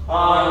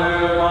 Under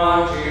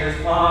Pontius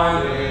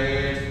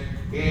Pilate,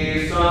 he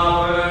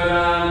suffered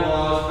and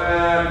was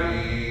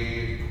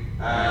buried,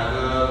 and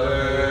the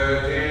third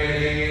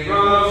day he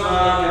rose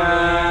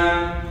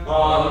again,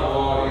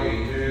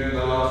 according to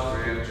the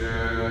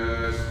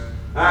Scriptures,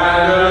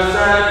 and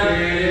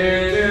ascended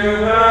into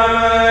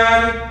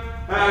heaven,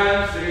 and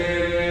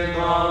sitteth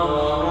on the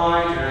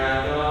right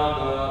hand of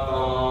the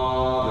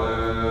Father.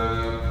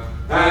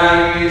 And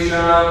he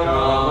shall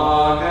come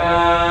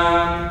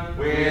again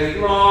with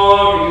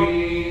glory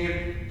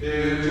to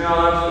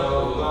judge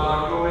both the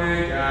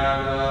quick and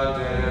the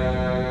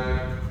dead,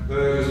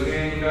 whose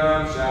kingdom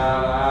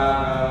shall have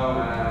no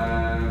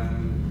end.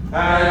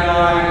 And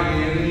I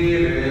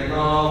believe in the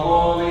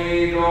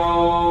Holy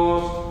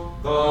Ghost,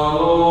 the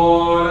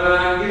Lord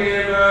and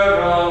giver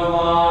of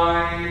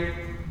life,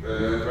 who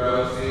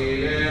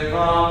proceeded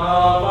from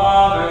the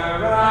Father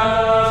and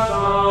the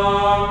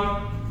Son,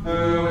 who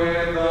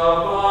with the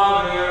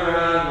Father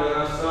and the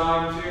Son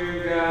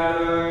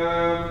together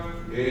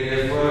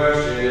is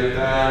worshipped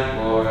and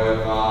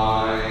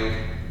glorified,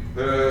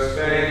 who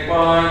spake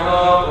by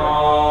the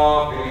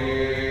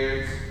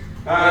prophets.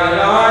 And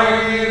I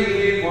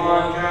believe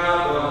one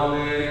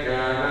Catholic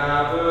and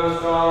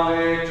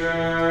Apostolic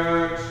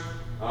Church.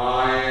 I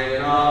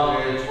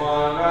acknowledge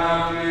one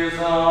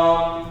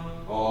baptism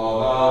for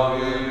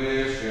the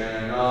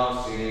remission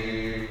of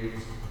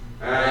sins,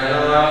 and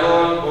I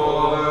look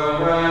for the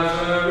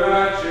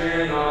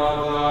resurrection of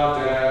the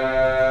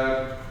dead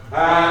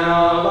and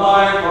the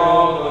life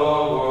of the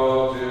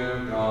world to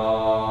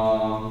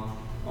come.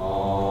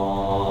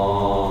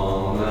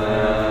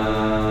 Amen.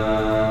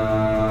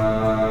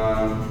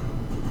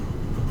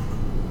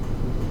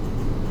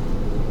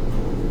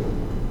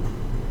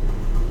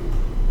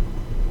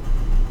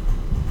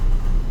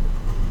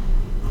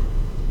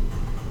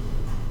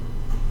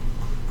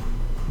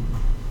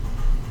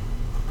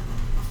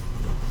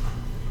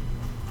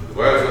 With the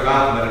words of the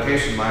mouth and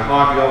meditation of my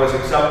heart be always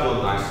acceptable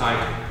in thy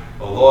sight,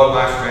 O Lord,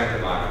 my strength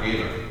and my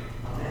Redeemer.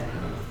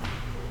 Amen.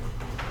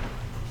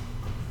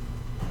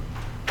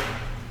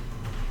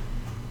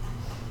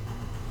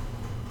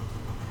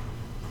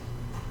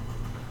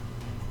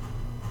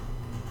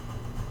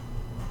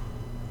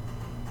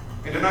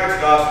 In tonight's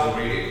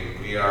gospel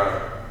reading, we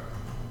are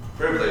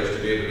privileged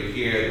to be able to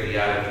hear the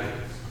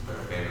Beatitudes that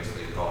are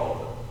famously called.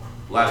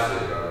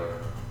 Blessed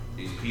are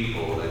these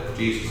people that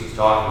Jesus is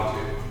talking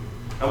to.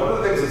 Now, one of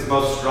the things that's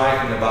most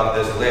striking about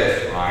this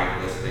list,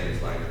 right, lists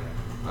things like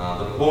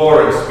the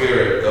poor in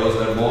spirit, those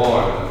that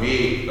mourn, the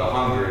meek, the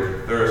hungry,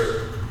 the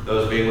thirst,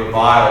 those being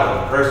reviled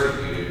and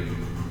persecuted.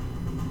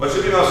 What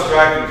should be most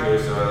striking to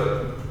us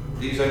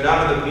these are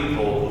none of the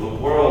people who the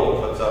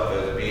world puts up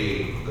as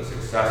being the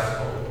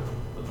successful,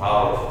 the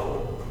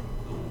powerful,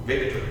 the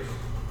victors.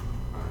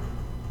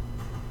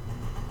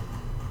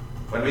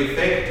 When we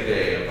think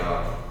today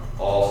about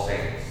all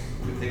saints,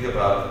 we think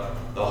about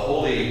the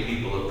holy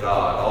people of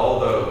God, all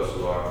those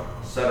who are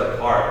set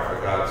apart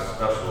for God's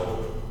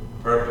special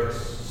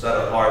purpose,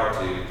 set apart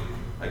to,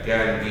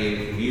 again, be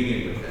in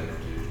communion with Him,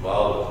 to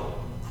dwell with Him.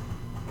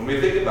 When we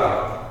think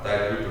about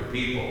that group of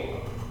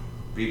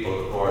people,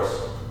 of course,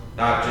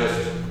 not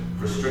just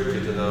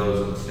restricted to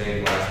those in the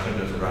stained glass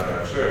windows around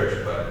our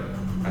church, but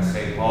as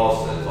St.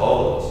 Paul says,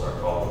 all of us are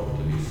called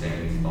to be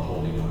saints, the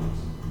holy ones.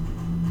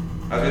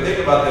 As we think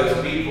about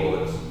those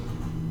people, it's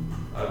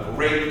a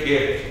great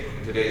gift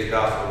in today's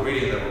gospel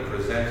reading that we're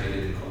presented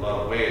in a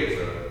lot of ways,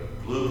 a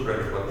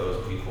blueprint of what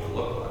those people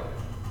look like.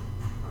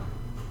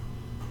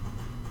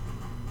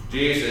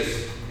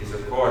 Jesus is,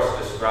 of course,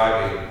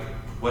 describing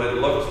what it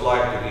looks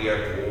like to be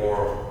at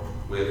war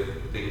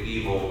with the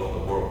evil of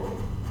the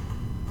world.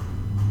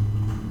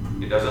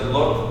 It doesn't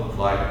look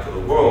like to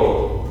the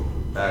world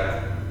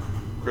that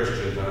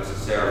Christians are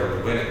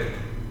necessarily winning,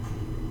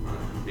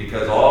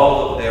 because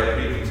all of their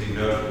preconceived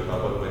notions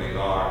about what winning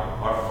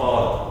are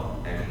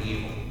fallen and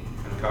evil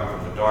and come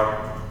from the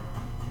darkness.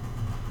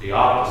 The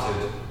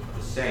opposite of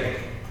the saint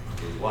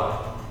is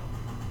what?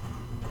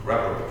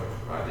 Reprobate,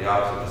 right? The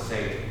opposite of the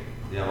saint,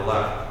 the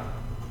unelect.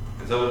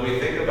 And so when we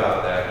think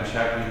about that, we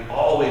have to be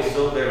always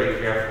so very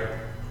careful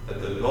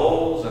that the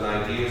goals and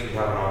ideas we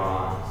have in our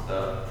minds,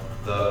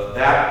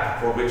 that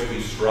for which we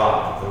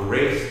strive, the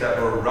race that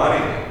we're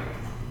running in,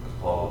 as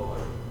Paul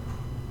would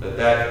put it,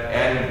 that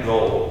end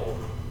goal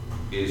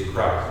is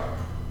Christ.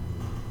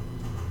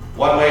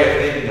 One way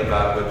of thinking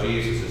about what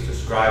Jesus is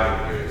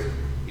describing here is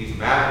he's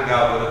mapping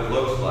out what it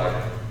looks like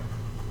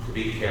to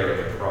be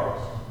carrying a cross.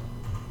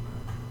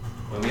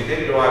 When we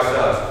think to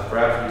ourselves,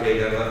 perhaps we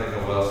take nothing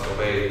else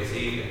away this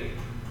evening,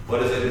 what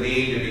does it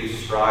mean to be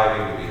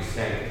striving to be a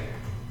saint?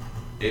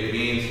 It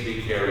means to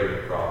be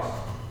carrying a cross.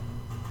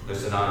 They're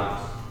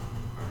synonymous.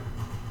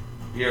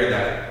 Here in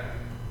that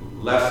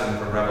lesson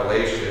from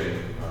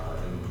Revelation,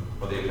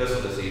 for the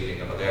epistle this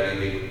evening, about that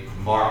being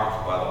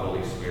marked by the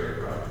Holy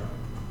Spirit, right?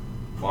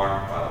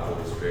 Marked by the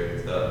Holy Spirit.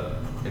 It's the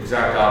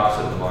exact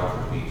opposite of the mark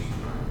of the beast,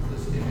 right?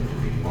 This image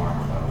of being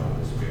marked by the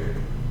Holy Spirit.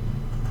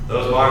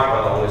 Those marked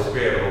by the Holy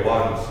Spirit are the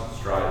ones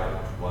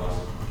striving, ones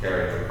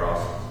carrying their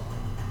crosses.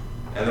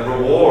 And the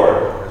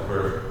reward, as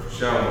we're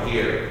shown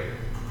here,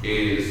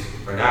 is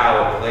for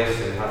now a place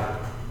in heaven.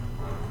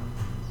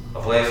 A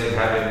place in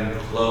heaven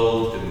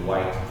clothed in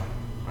white,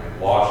 right?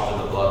 Washed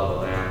in the blood of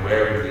the Lamb,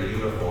 wearing the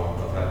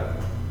uniform of heaven.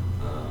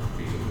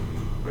 We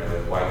wear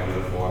the white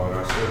uniform in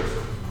our services.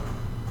 Right?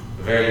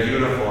 The very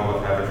uniform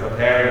of heaven,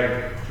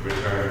 preparing to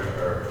return to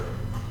earth.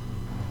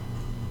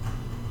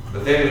 The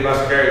thing we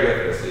must carry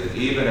with us is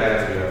even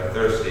as we are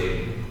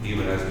thirsty,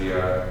 even as we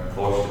are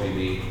forced to be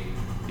meek,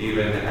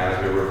 even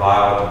as we are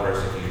reviled and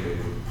persecuted,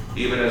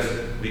 even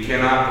as we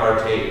cannot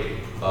partake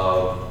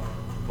of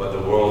what the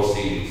world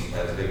sees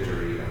as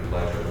victory and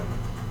pleasure.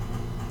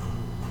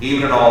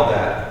 Even in all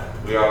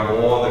that, we are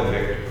more than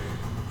victors.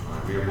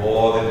 We are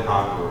more than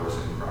conquerors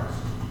in Christ.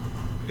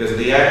 Because at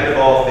the end of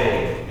all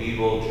things, we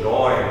will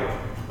join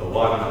the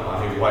one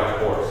on a white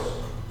horse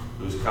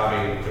who's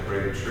coming to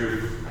bring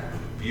truth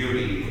and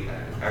beauty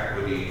and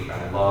equity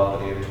and love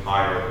to the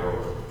entire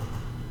world.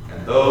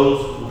 And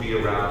those who will be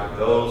around him,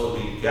 those who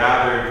will be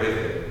gathered with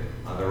him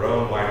on their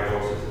own white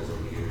horses, as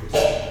we hear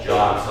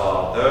John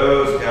saw,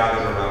 those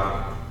gathered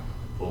around him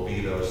will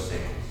be those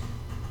saints.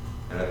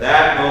 And at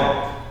that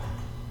moment,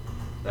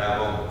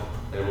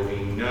 there will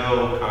be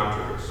no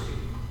controversy,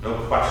 no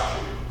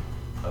question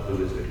of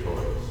who is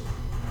victorious.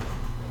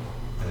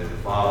 And in the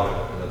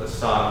Father, and of the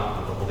Son,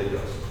 and of the Holy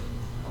Ghost.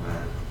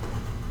 Amen.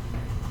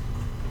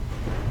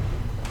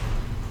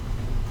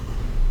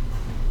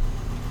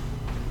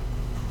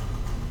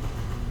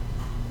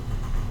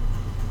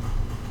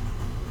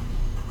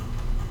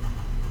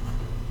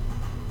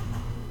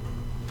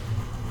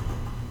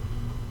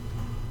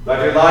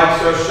 Let your light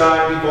so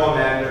shine before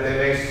men that they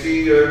may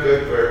see your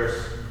good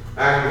works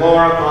and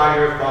glorify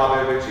your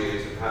Father which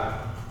is in heaven.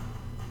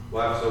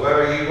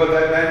 Whatsoever ye would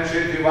that men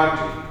should do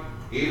unto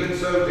you, even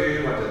so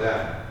do unto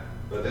them.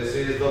 For this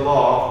is the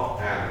law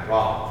and the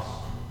prophets.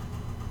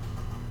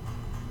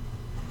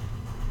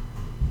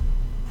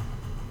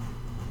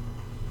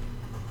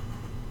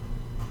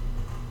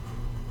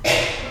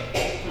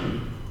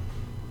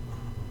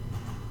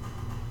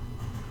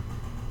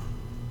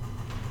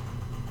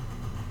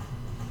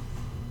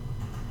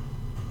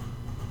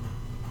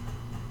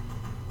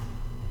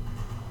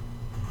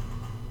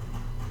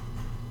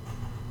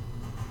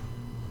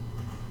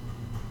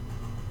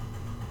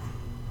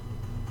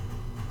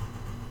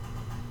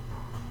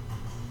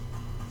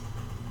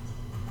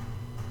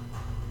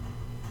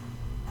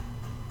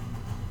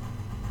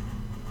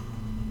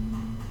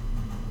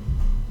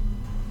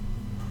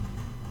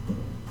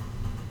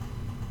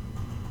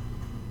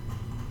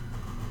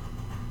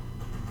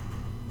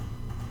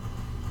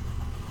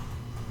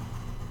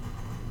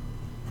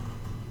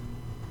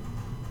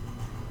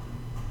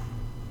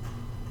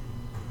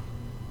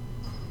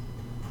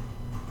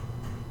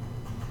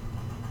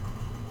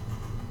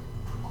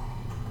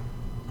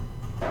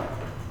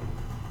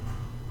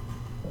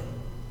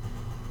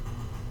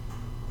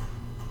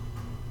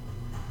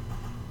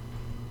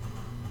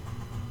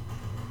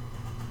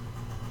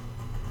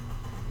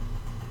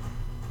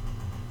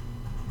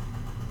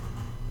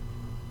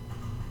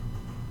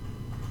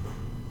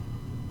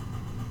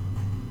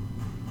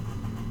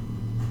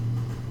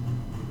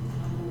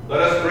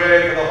 Let us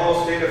pray for the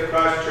whole state of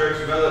Christ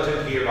Church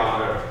militant here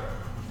on earth.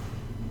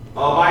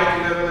 Almighty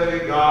and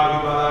ever-living God,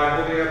 who by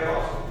thy holy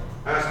apostle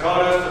has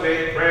taught us to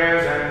make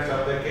prayers and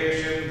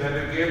supplications and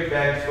to give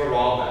thanks for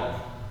all men,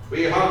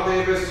 we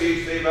humbly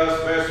beseech thee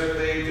most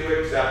mercifully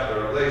to accept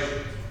our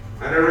oblations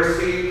and to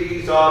receive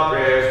these our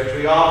prayers which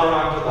we offer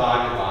unto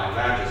thy divine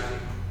majesty,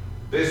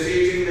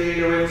 beseeching thee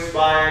to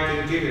inspire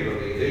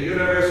continually the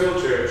universal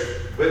church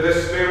with the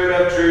spirit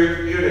of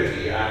truth,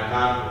 unity, and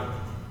concord.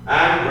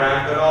 And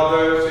grant that all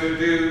those who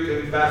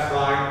do confess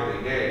thy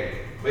holy name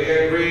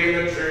may agree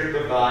in the truth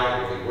of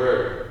thy holy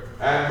word,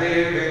 and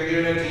live in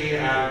unity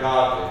and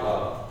godly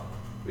love.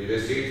 We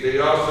beseech thee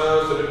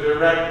also so to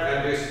direct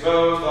and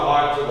dispose the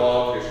hearts of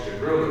all Christian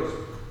rulers,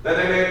 that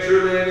they may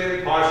truly and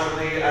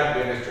impartially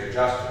administer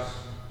justice,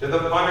 to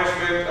the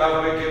punishment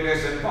of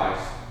wickedness and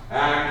vice,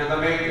 and to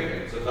the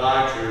maintenance of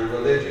thy true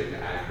religion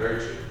and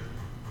virtue.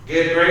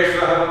 Give grace,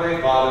 O Heavenly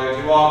Father,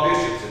 to all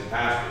bishops and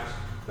pastors,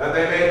 that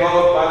they may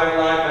both by their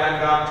life and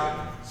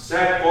doctrine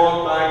set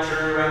forth thy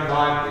true and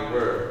lively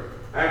word,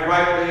 and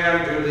rightly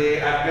and duly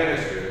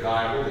administer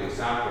thy holy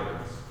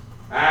sacraments.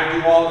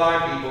 And to all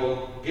thy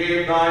people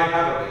give thy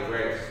heavenly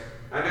grace,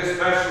 and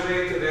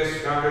especially to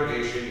this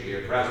congregation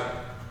here present,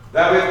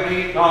 that with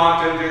meek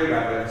heart and due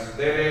reverence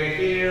they may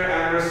hear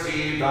and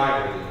receive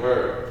thy holy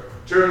word,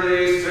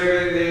 truly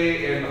serving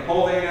thee in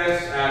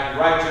holiness and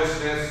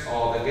righteousness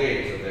all the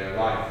days of their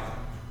life.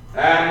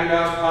 And we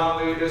us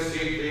humbly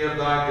beseech thee of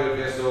thy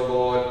goodness, O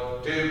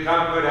Lord, to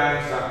comfort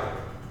and succor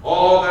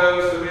all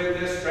those who in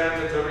this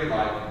transitory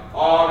life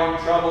are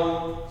in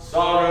trouble,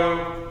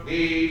 sorrow,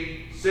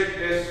 need,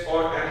 sickness,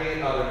 or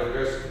any other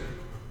adversity,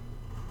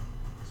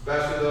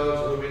 especially those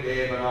whom we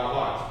name in our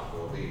hearts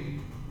before thee.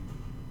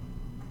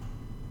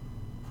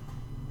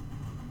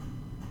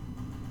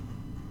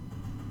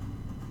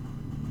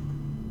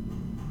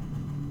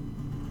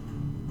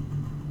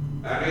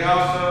 And we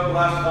also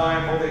bless thy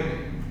holy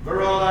name,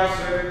 for all thy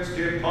servants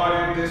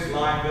departed this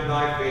life in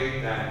thy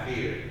faith and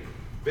fear,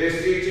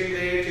 beseeching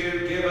thee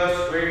to give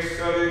us grace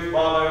so to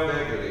follow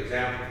their good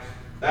examples,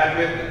 that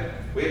with them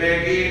we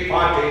may be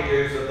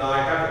partakers of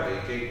thy heavenly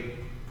kingdom.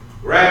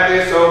 Grant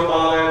this, O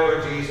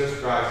Father, for Jesus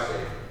Christ's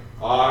sake,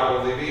 our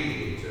only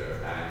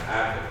mediator and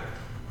advocate.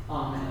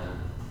 Amen.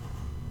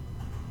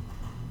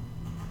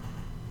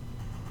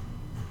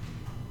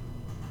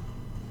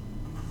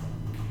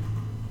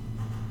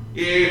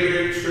 Ye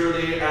who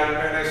truly and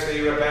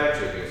earnestly repent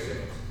of your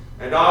sins,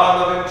 and are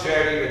love and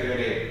charity with your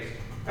neighbors,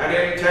 and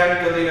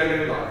intend to lead a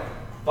new life,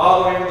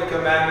 following the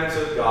commandments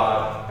of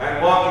God,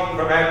 and walking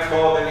from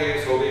henceforth in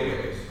his holy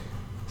ways,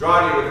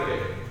 draw you with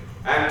faith,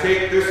 and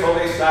take this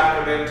holy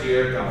sacrament to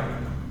your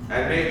comfort,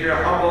 and make your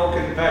humble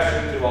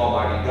confession to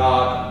Almighty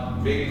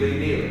God, meekly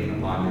kneeling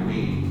upon your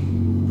knees.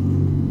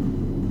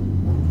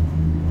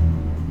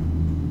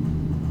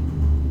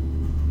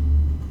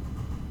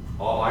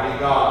 Almighty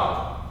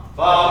God,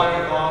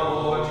 Father of our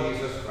Lord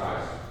Jesus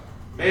Christ,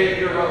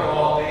 maker of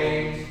all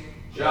things,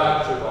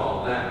 judge of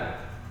all men,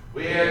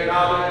 we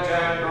acknowledge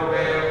and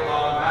bewail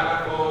our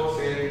manifold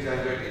sins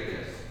and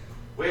wickedness,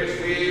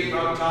 which we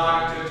from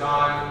time to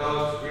time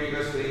most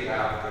grievously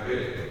have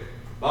committed,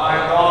 by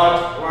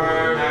thought,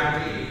 word,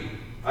 and deed,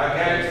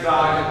 against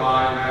thy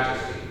divine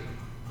majesty,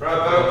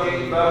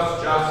 provoking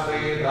most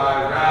justly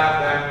thy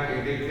wrath and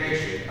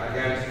indignation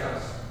against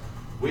us.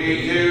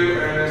 We do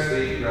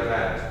earnestly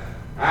repent,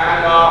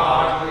 and are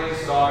heartily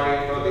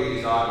sorry for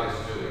these our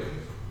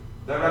misdoings.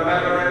 The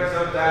remembrance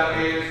of them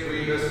is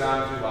grievous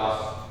unto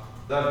us,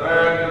 the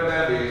burden of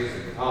them is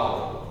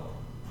intolerable.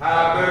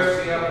 Have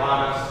mercy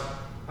upon us,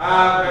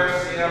 have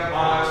mercy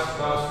upon us,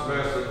 most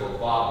merciful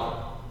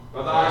Father,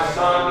 for thy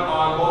Son,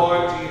 our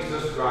Lord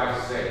Jesus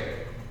Christ's sake.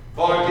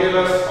 Forgive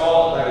us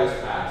all that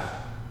is past,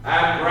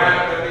 and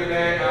grant that we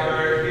may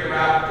ever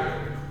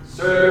hereafter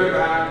serve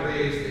and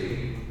please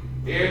thee,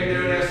 in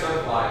newness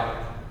of life,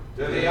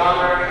 to the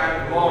honor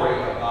and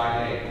glory of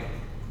thy name,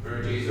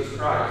 through Jesus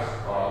Christ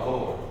our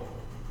Lord.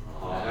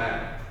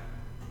 Amen.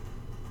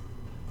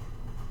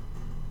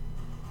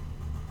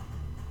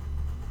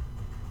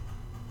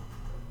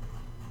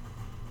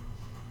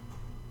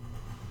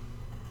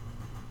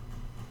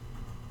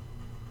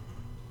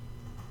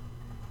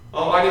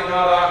 Almighty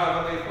God,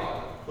 our heavenly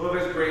Father, who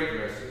of his great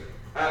mercy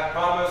hath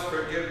promised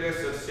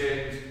forgiveness of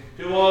sins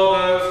to all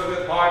those who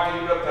with hearty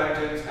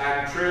repentance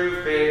and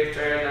true faith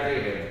turn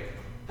unto him,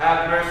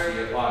 have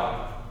mercy upon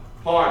you,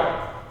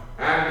 pardon,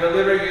 and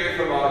deliver you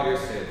from all your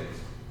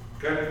sins,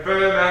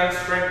 confirm and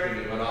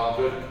strengthen you in all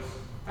goodness,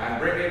 and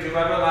bring you to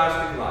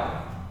everlasting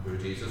life, through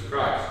Jesus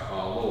Christ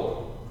our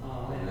Lord.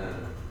 Amen.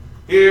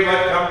 Hear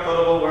what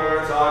comfortable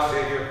words our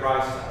Savior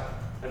Christ said,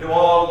 and to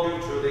all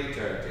who truly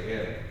turn to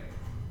him.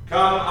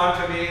 Come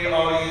unto me,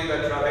 all ye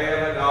that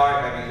travail and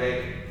are heavy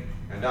laden,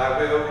 and I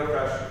will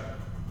refresh you.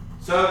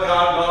 So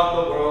God loved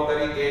the world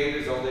that he gave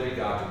his only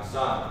begotten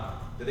Son,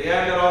 to the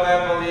end that all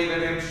that believe in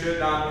him should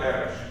not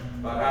perish,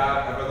 but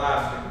have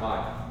everlasting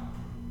life.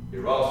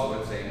 Here also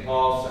what St.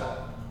 Paul said,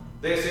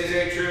 this is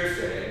a true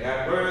saying,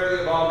 and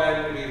worthy of all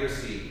men to be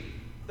received,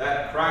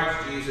 that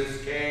Christ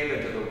Jesus came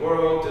into the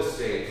world to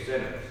save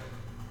sinners.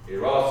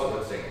 Here also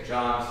what St.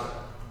 John said,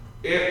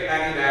 if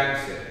any man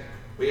sin,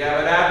 we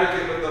have an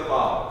advocate with the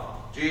Father,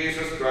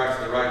 Jesus Christ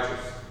the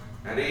righteous,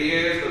 and he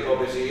is the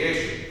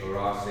propitiation for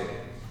our sins.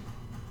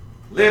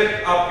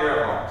 Lift up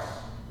your hearts.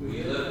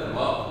 We lift them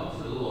up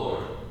unto the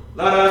Lord.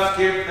 Let us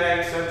give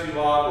thanks unto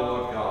our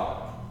Lord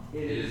God.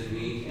 It is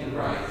meet and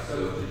right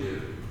so to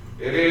do.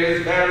 It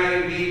is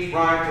very meet,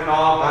 right, and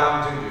all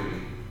bound to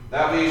duty,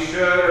 that we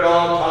should at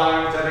all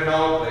times and in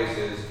all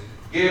places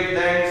give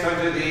thanks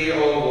unto thee,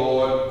 O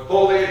Lord,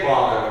 Holy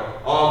Father,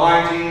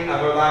 Almighty,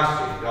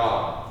 everlasting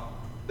God.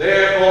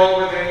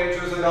 Therefore, with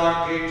angels and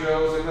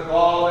archangels, and with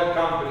all the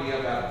company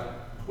of heaven,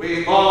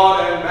 we laud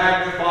and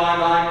magnify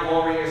thy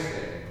glorious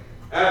name,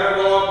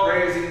 evermore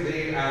praising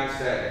thee and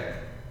saying,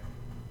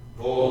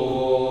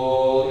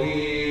 Holy,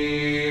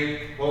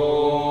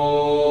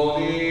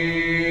 holy,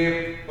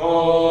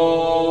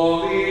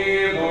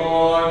 holy,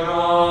 Lord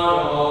God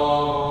of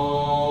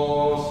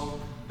hosts,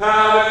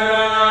 heaven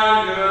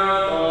and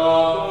earth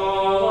are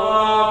full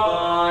of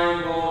thy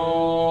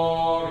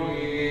glory.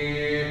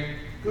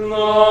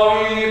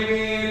 Glory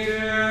be to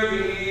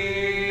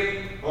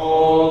thee, O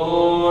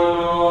Lord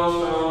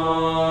Most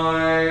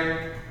High.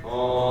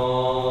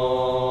 Amen.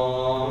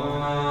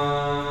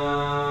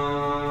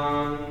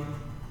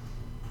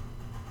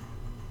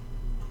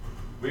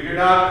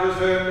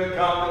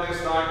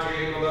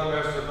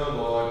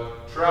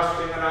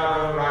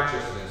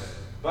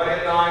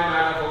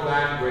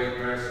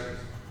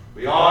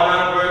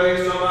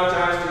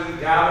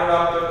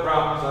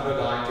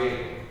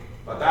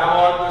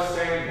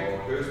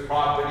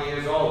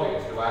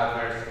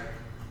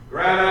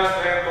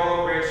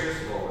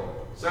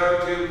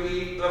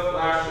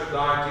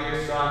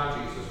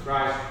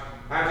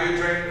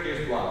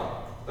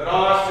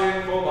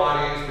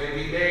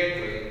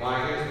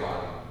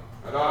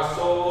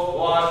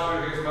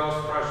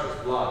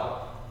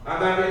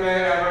 and that we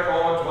may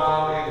evermore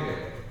dwell in him,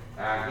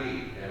 and he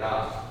in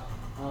us.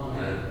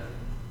 Amen.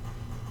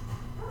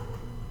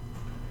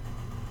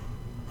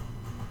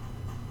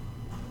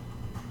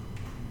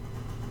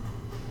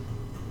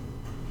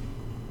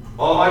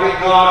 Almighty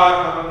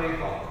God, our heavenly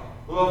Father,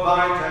 who of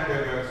thy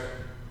tender mercy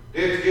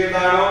didst give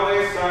thy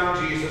only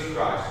Son, Jesus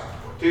Christ,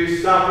 to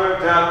suffer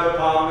death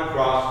upon the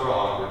cross for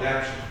our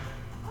redemption,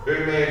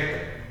 who made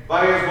him,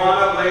 by his one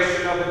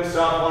oblation of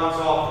himself once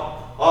offered,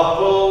 a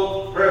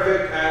full,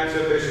 perfect, and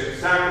sufficient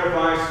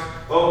sacrifice,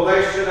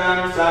 oblation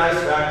and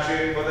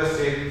satisfaction for the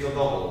sins of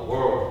the whole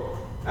world,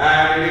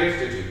 and in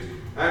institute,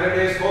 and in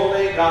his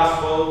holy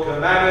gospel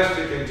command us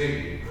to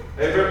continue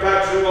a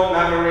perpetual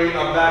memory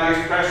of that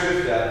his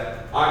precious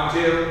death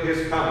until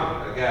his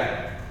coming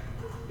again.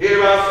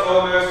 Hear us,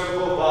 O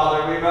merciful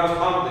Father, we most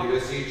humbly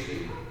beseech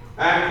thee,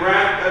 and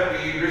grant that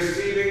we,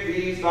 receiving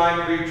these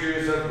thy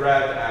creatures of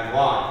bread and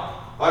wine,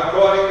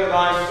 according to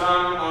thy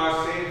Son,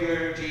 our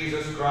Savior,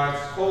 Jesus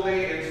Christ's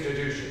holy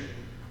institution,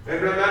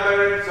 in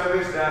remembrance of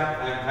his death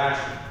and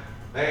passion,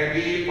 may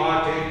be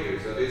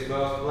partakers of his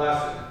most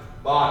blessed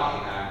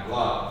body and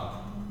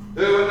blood,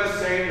 who in the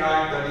same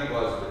night that he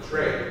was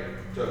betrayed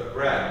took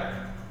bread,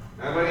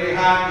 and when he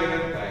had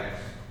given thanks,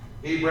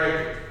 he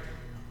brake it,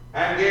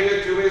 and gave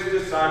it to his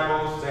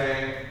disciples,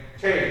 saying,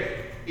 Take,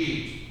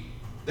 eat.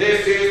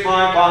 This is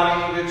my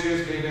body which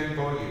is given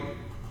for you.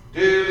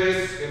 Do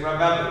this in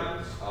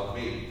remembrance of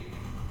me.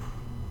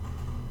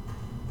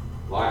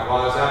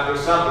 Likewise, after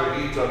supper,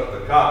 he took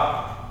the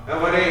cup,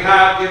 and when he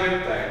had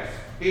given thanks,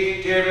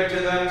 he gave it to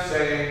them,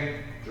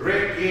 saying,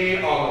 Drink ye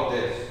all of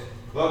this,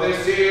 for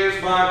this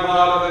is my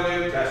blood of the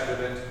New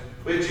Testament,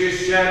 which is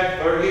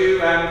shed for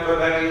you and for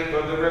many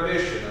for the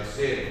remission of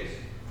sins.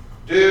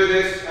 Do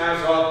this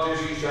as oft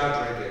as ye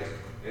shall drink it,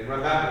 in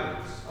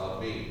remembrance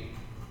of me.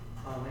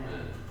 Amen.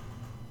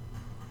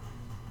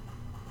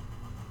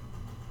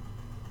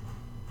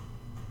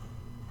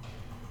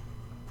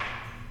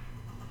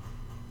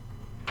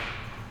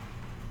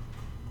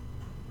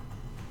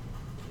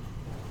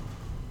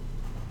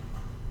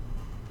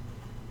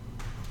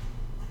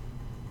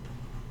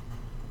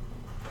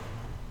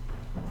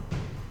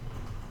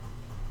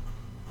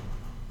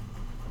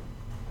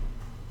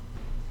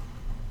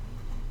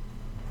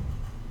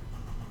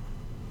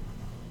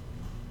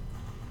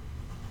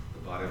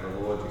 The body of the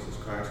Lord Jesus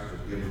Christ, which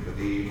was given for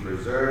thee,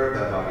 preserve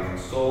thy body and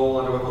soul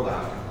unto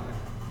everlasting life.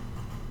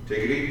 Take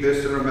and eat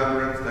this in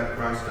remembrance that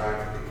Christ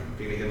died for thee, and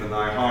feeding him in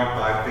thy heart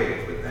by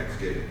faith with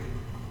thanksgiving.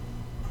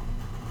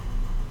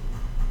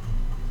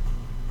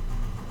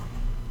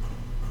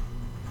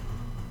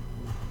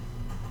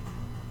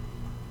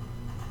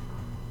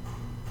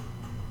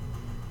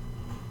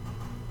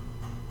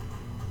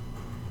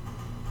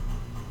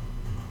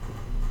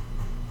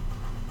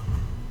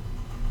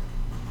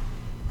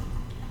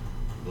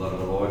 Blood of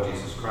the Lord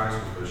Jesus Christ,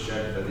 which was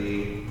shed for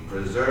thee,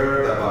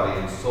 preserve thy body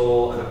and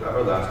soul unto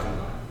everlasting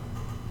life.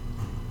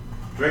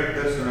 Drink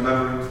this in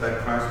remembrance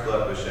that Christ's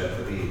blood was shed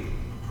for thee,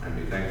 and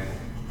be thankful.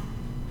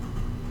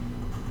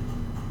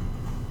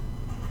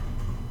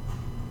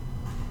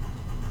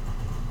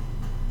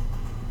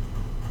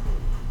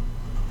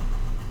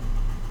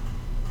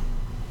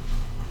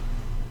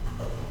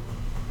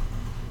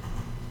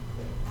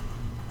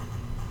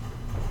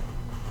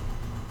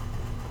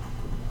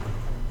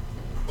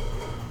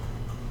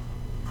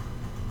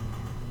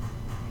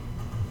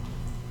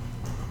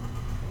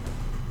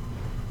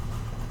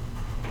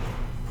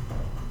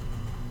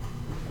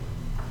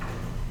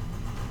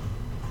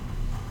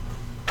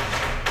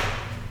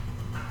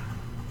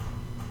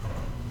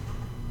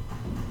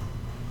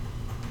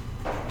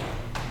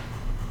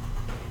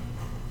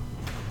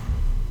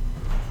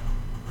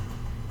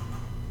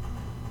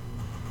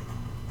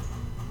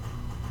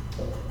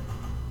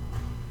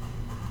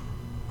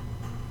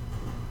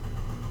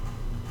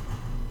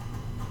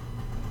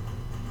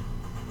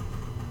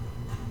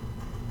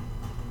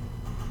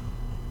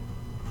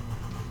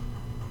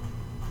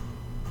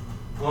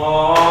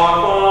 Our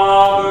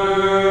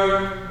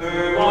Father,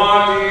 who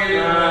art in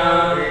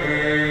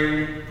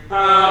heaven,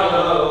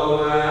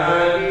 hallowed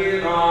be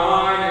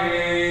thy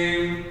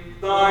name.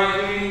 Thy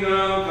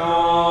kingdom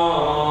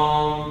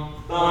come,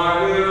 thy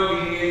will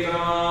be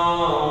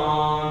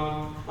done,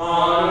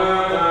 on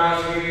earth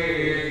as it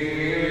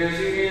is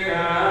in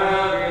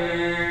heaven.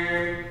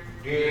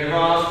 Give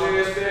us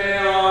this day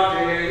our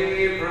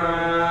daily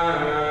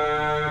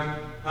bread,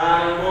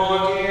 and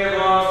forgive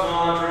us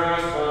our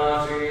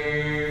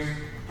trespasses,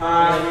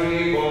 as we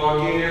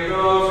forgive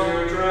those who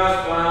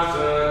trespass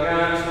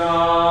against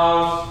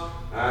us.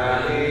 And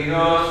lead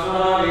us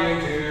not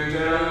into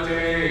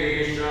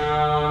temptation,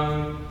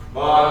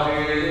 but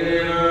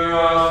deliver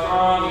us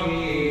from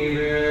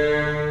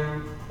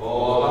evil.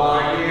 For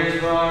thine is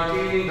the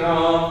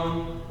kingdom,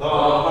 the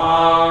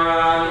power,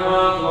 and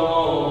the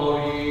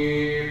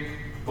glory,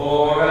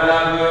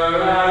 forever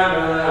and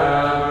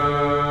ever.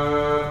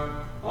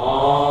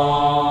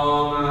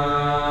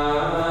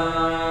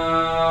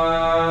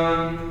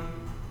 Amen.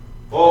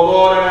 O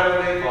Lord,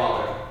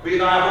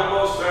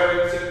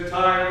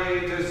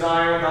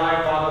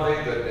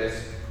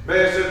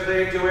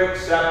 earnestly to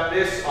accept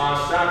this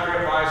our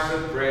sacrifice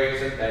of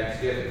praise and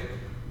thanksgiving,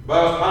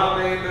 most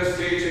humbly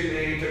beseeching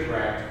thee to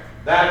grant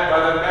that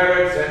by the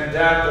merits and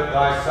death of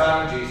thy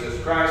Son,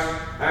 Jesus Christ,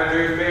 and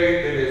through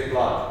faith in his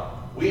blood,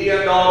 we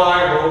and all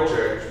thy whole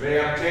church may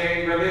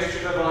obtain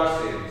remission of our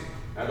sins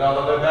and all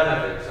of the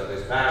benefits of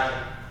his passion.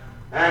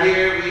 And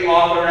here we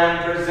offer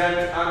and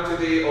present unto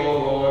thee, O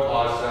Lord,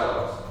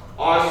 ourselves,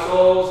 our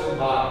souls and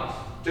bodies,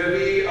 to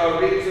be a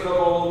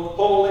reasonable,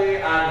 holy,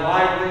 and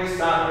lively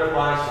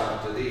sacrifice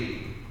unto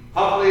thee,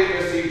 humbly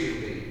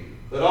beseeching thee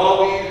that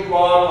all we who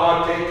are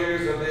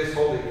partakers of this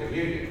holy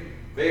communion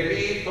may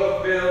be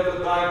fulfilled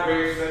with thy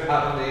grace and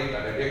heavenly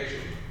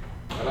benediction.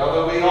 And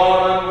although we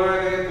are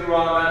unworthy through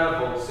our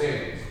manifold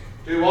sins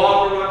to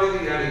offer unto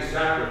thee any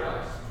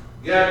sacrifice,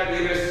 yet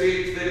we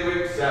beseech thee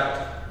to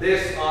accept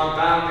this our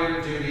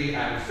bounden duty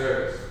and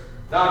service,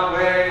 not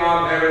weighing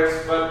our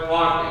merits, but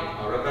pardoning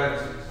our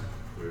offenses.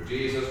 Through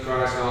Jesus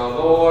Christ our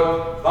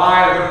Lord,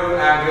 by whom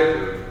and with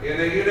whom, in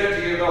the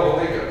unity of the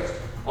Holy Ghost,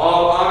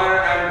 all honor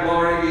and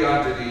glory be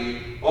unto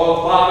thee,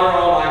 O Father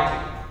Almighty,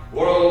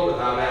 world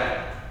without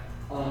end.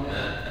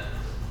 Amen.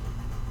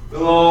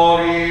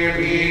 Glory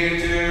be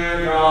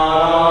to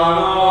God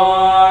on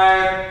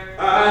high,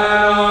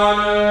 and on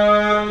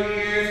earth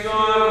peace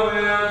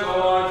goodwill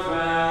towards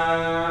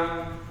men.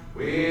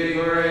 We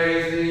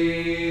praise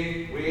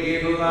thee, we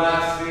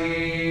bless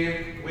thee,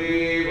 we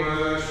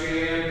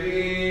worship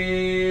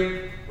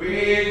thee,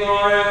 we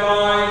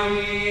glorify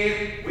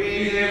thee, we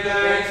give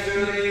thanks to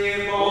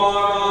thee for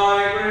thy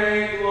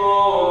great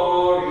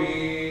glory.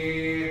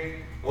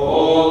 O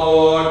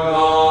Lord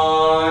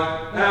God,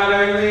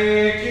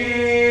 heavenly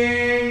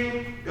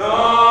King,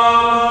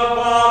 God the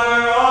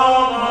Father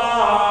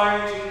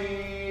Almighty,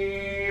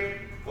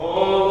 O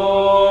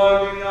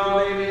Lord, the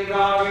only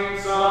begotten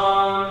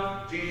Son,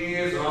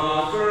 Jesus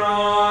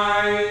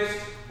Christ,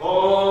 O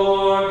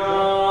Lord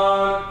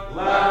God,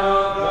 Lamb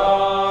of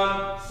God,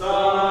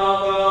 Son of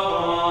the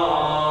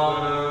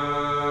Father,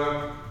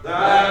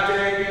 that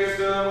takest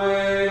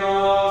away the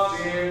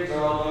sins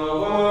of the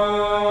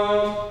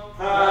world,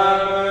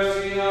 have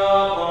mercy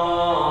upon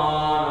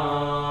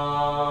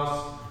us.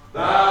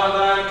 Thou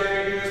that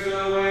takest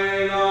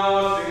away the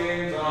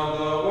sins of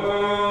the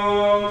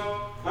world,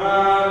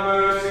 have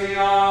mercy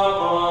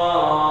upon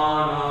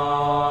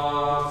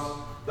us.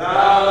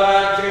 Thou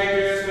that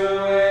takest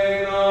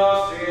away the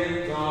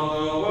sins of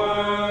the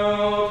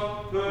world,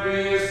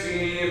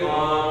 receive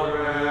our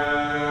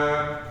prayer.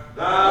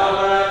 Thou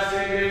that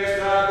sittest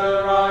at the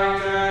right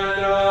hand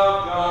of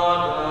God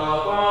the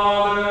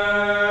Father,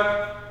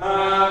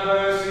 have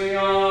mercy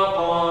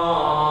upon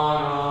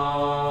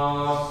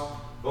us.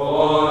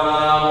 For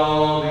thou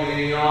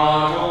only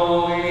art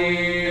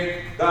holy,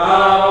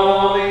 thou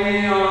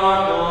only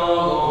art the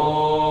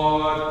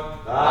Lord,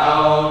 thou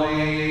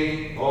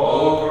only, O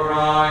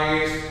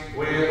Christ,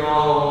 with the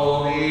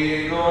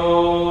Holy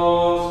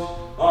Ghost,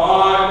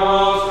 art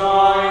most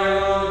high in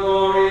the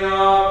glory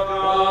of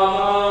God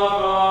the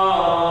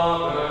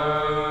Father.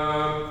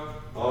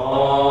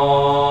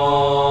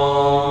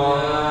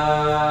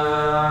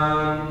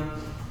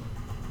 Amen.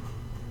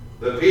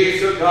 The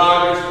peace of God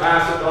which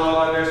passeth all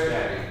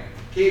understanding,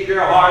 keep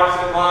your hearts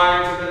and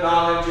minds in the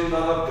knowledge and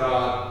love of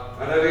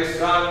God, and of his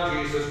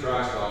Son, Jesus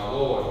Christ our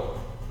Lord.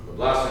 And the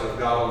blessing of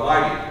God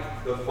Almighty,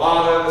 the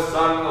Father, the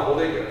Son, and the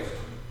Holy Ghost,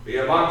 be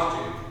amongst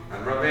you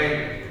and remain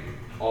with you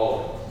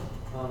always.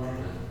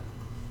 Amen.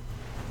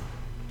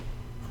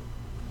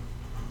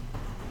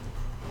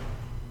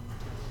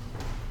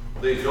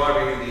 Please join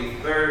me in the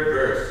third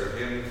verse of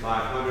hymn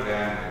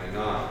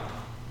 599.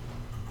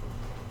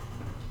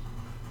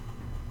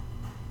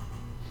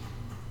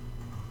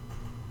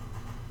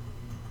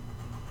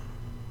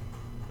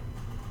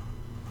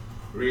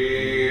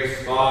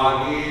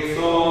 Respond ye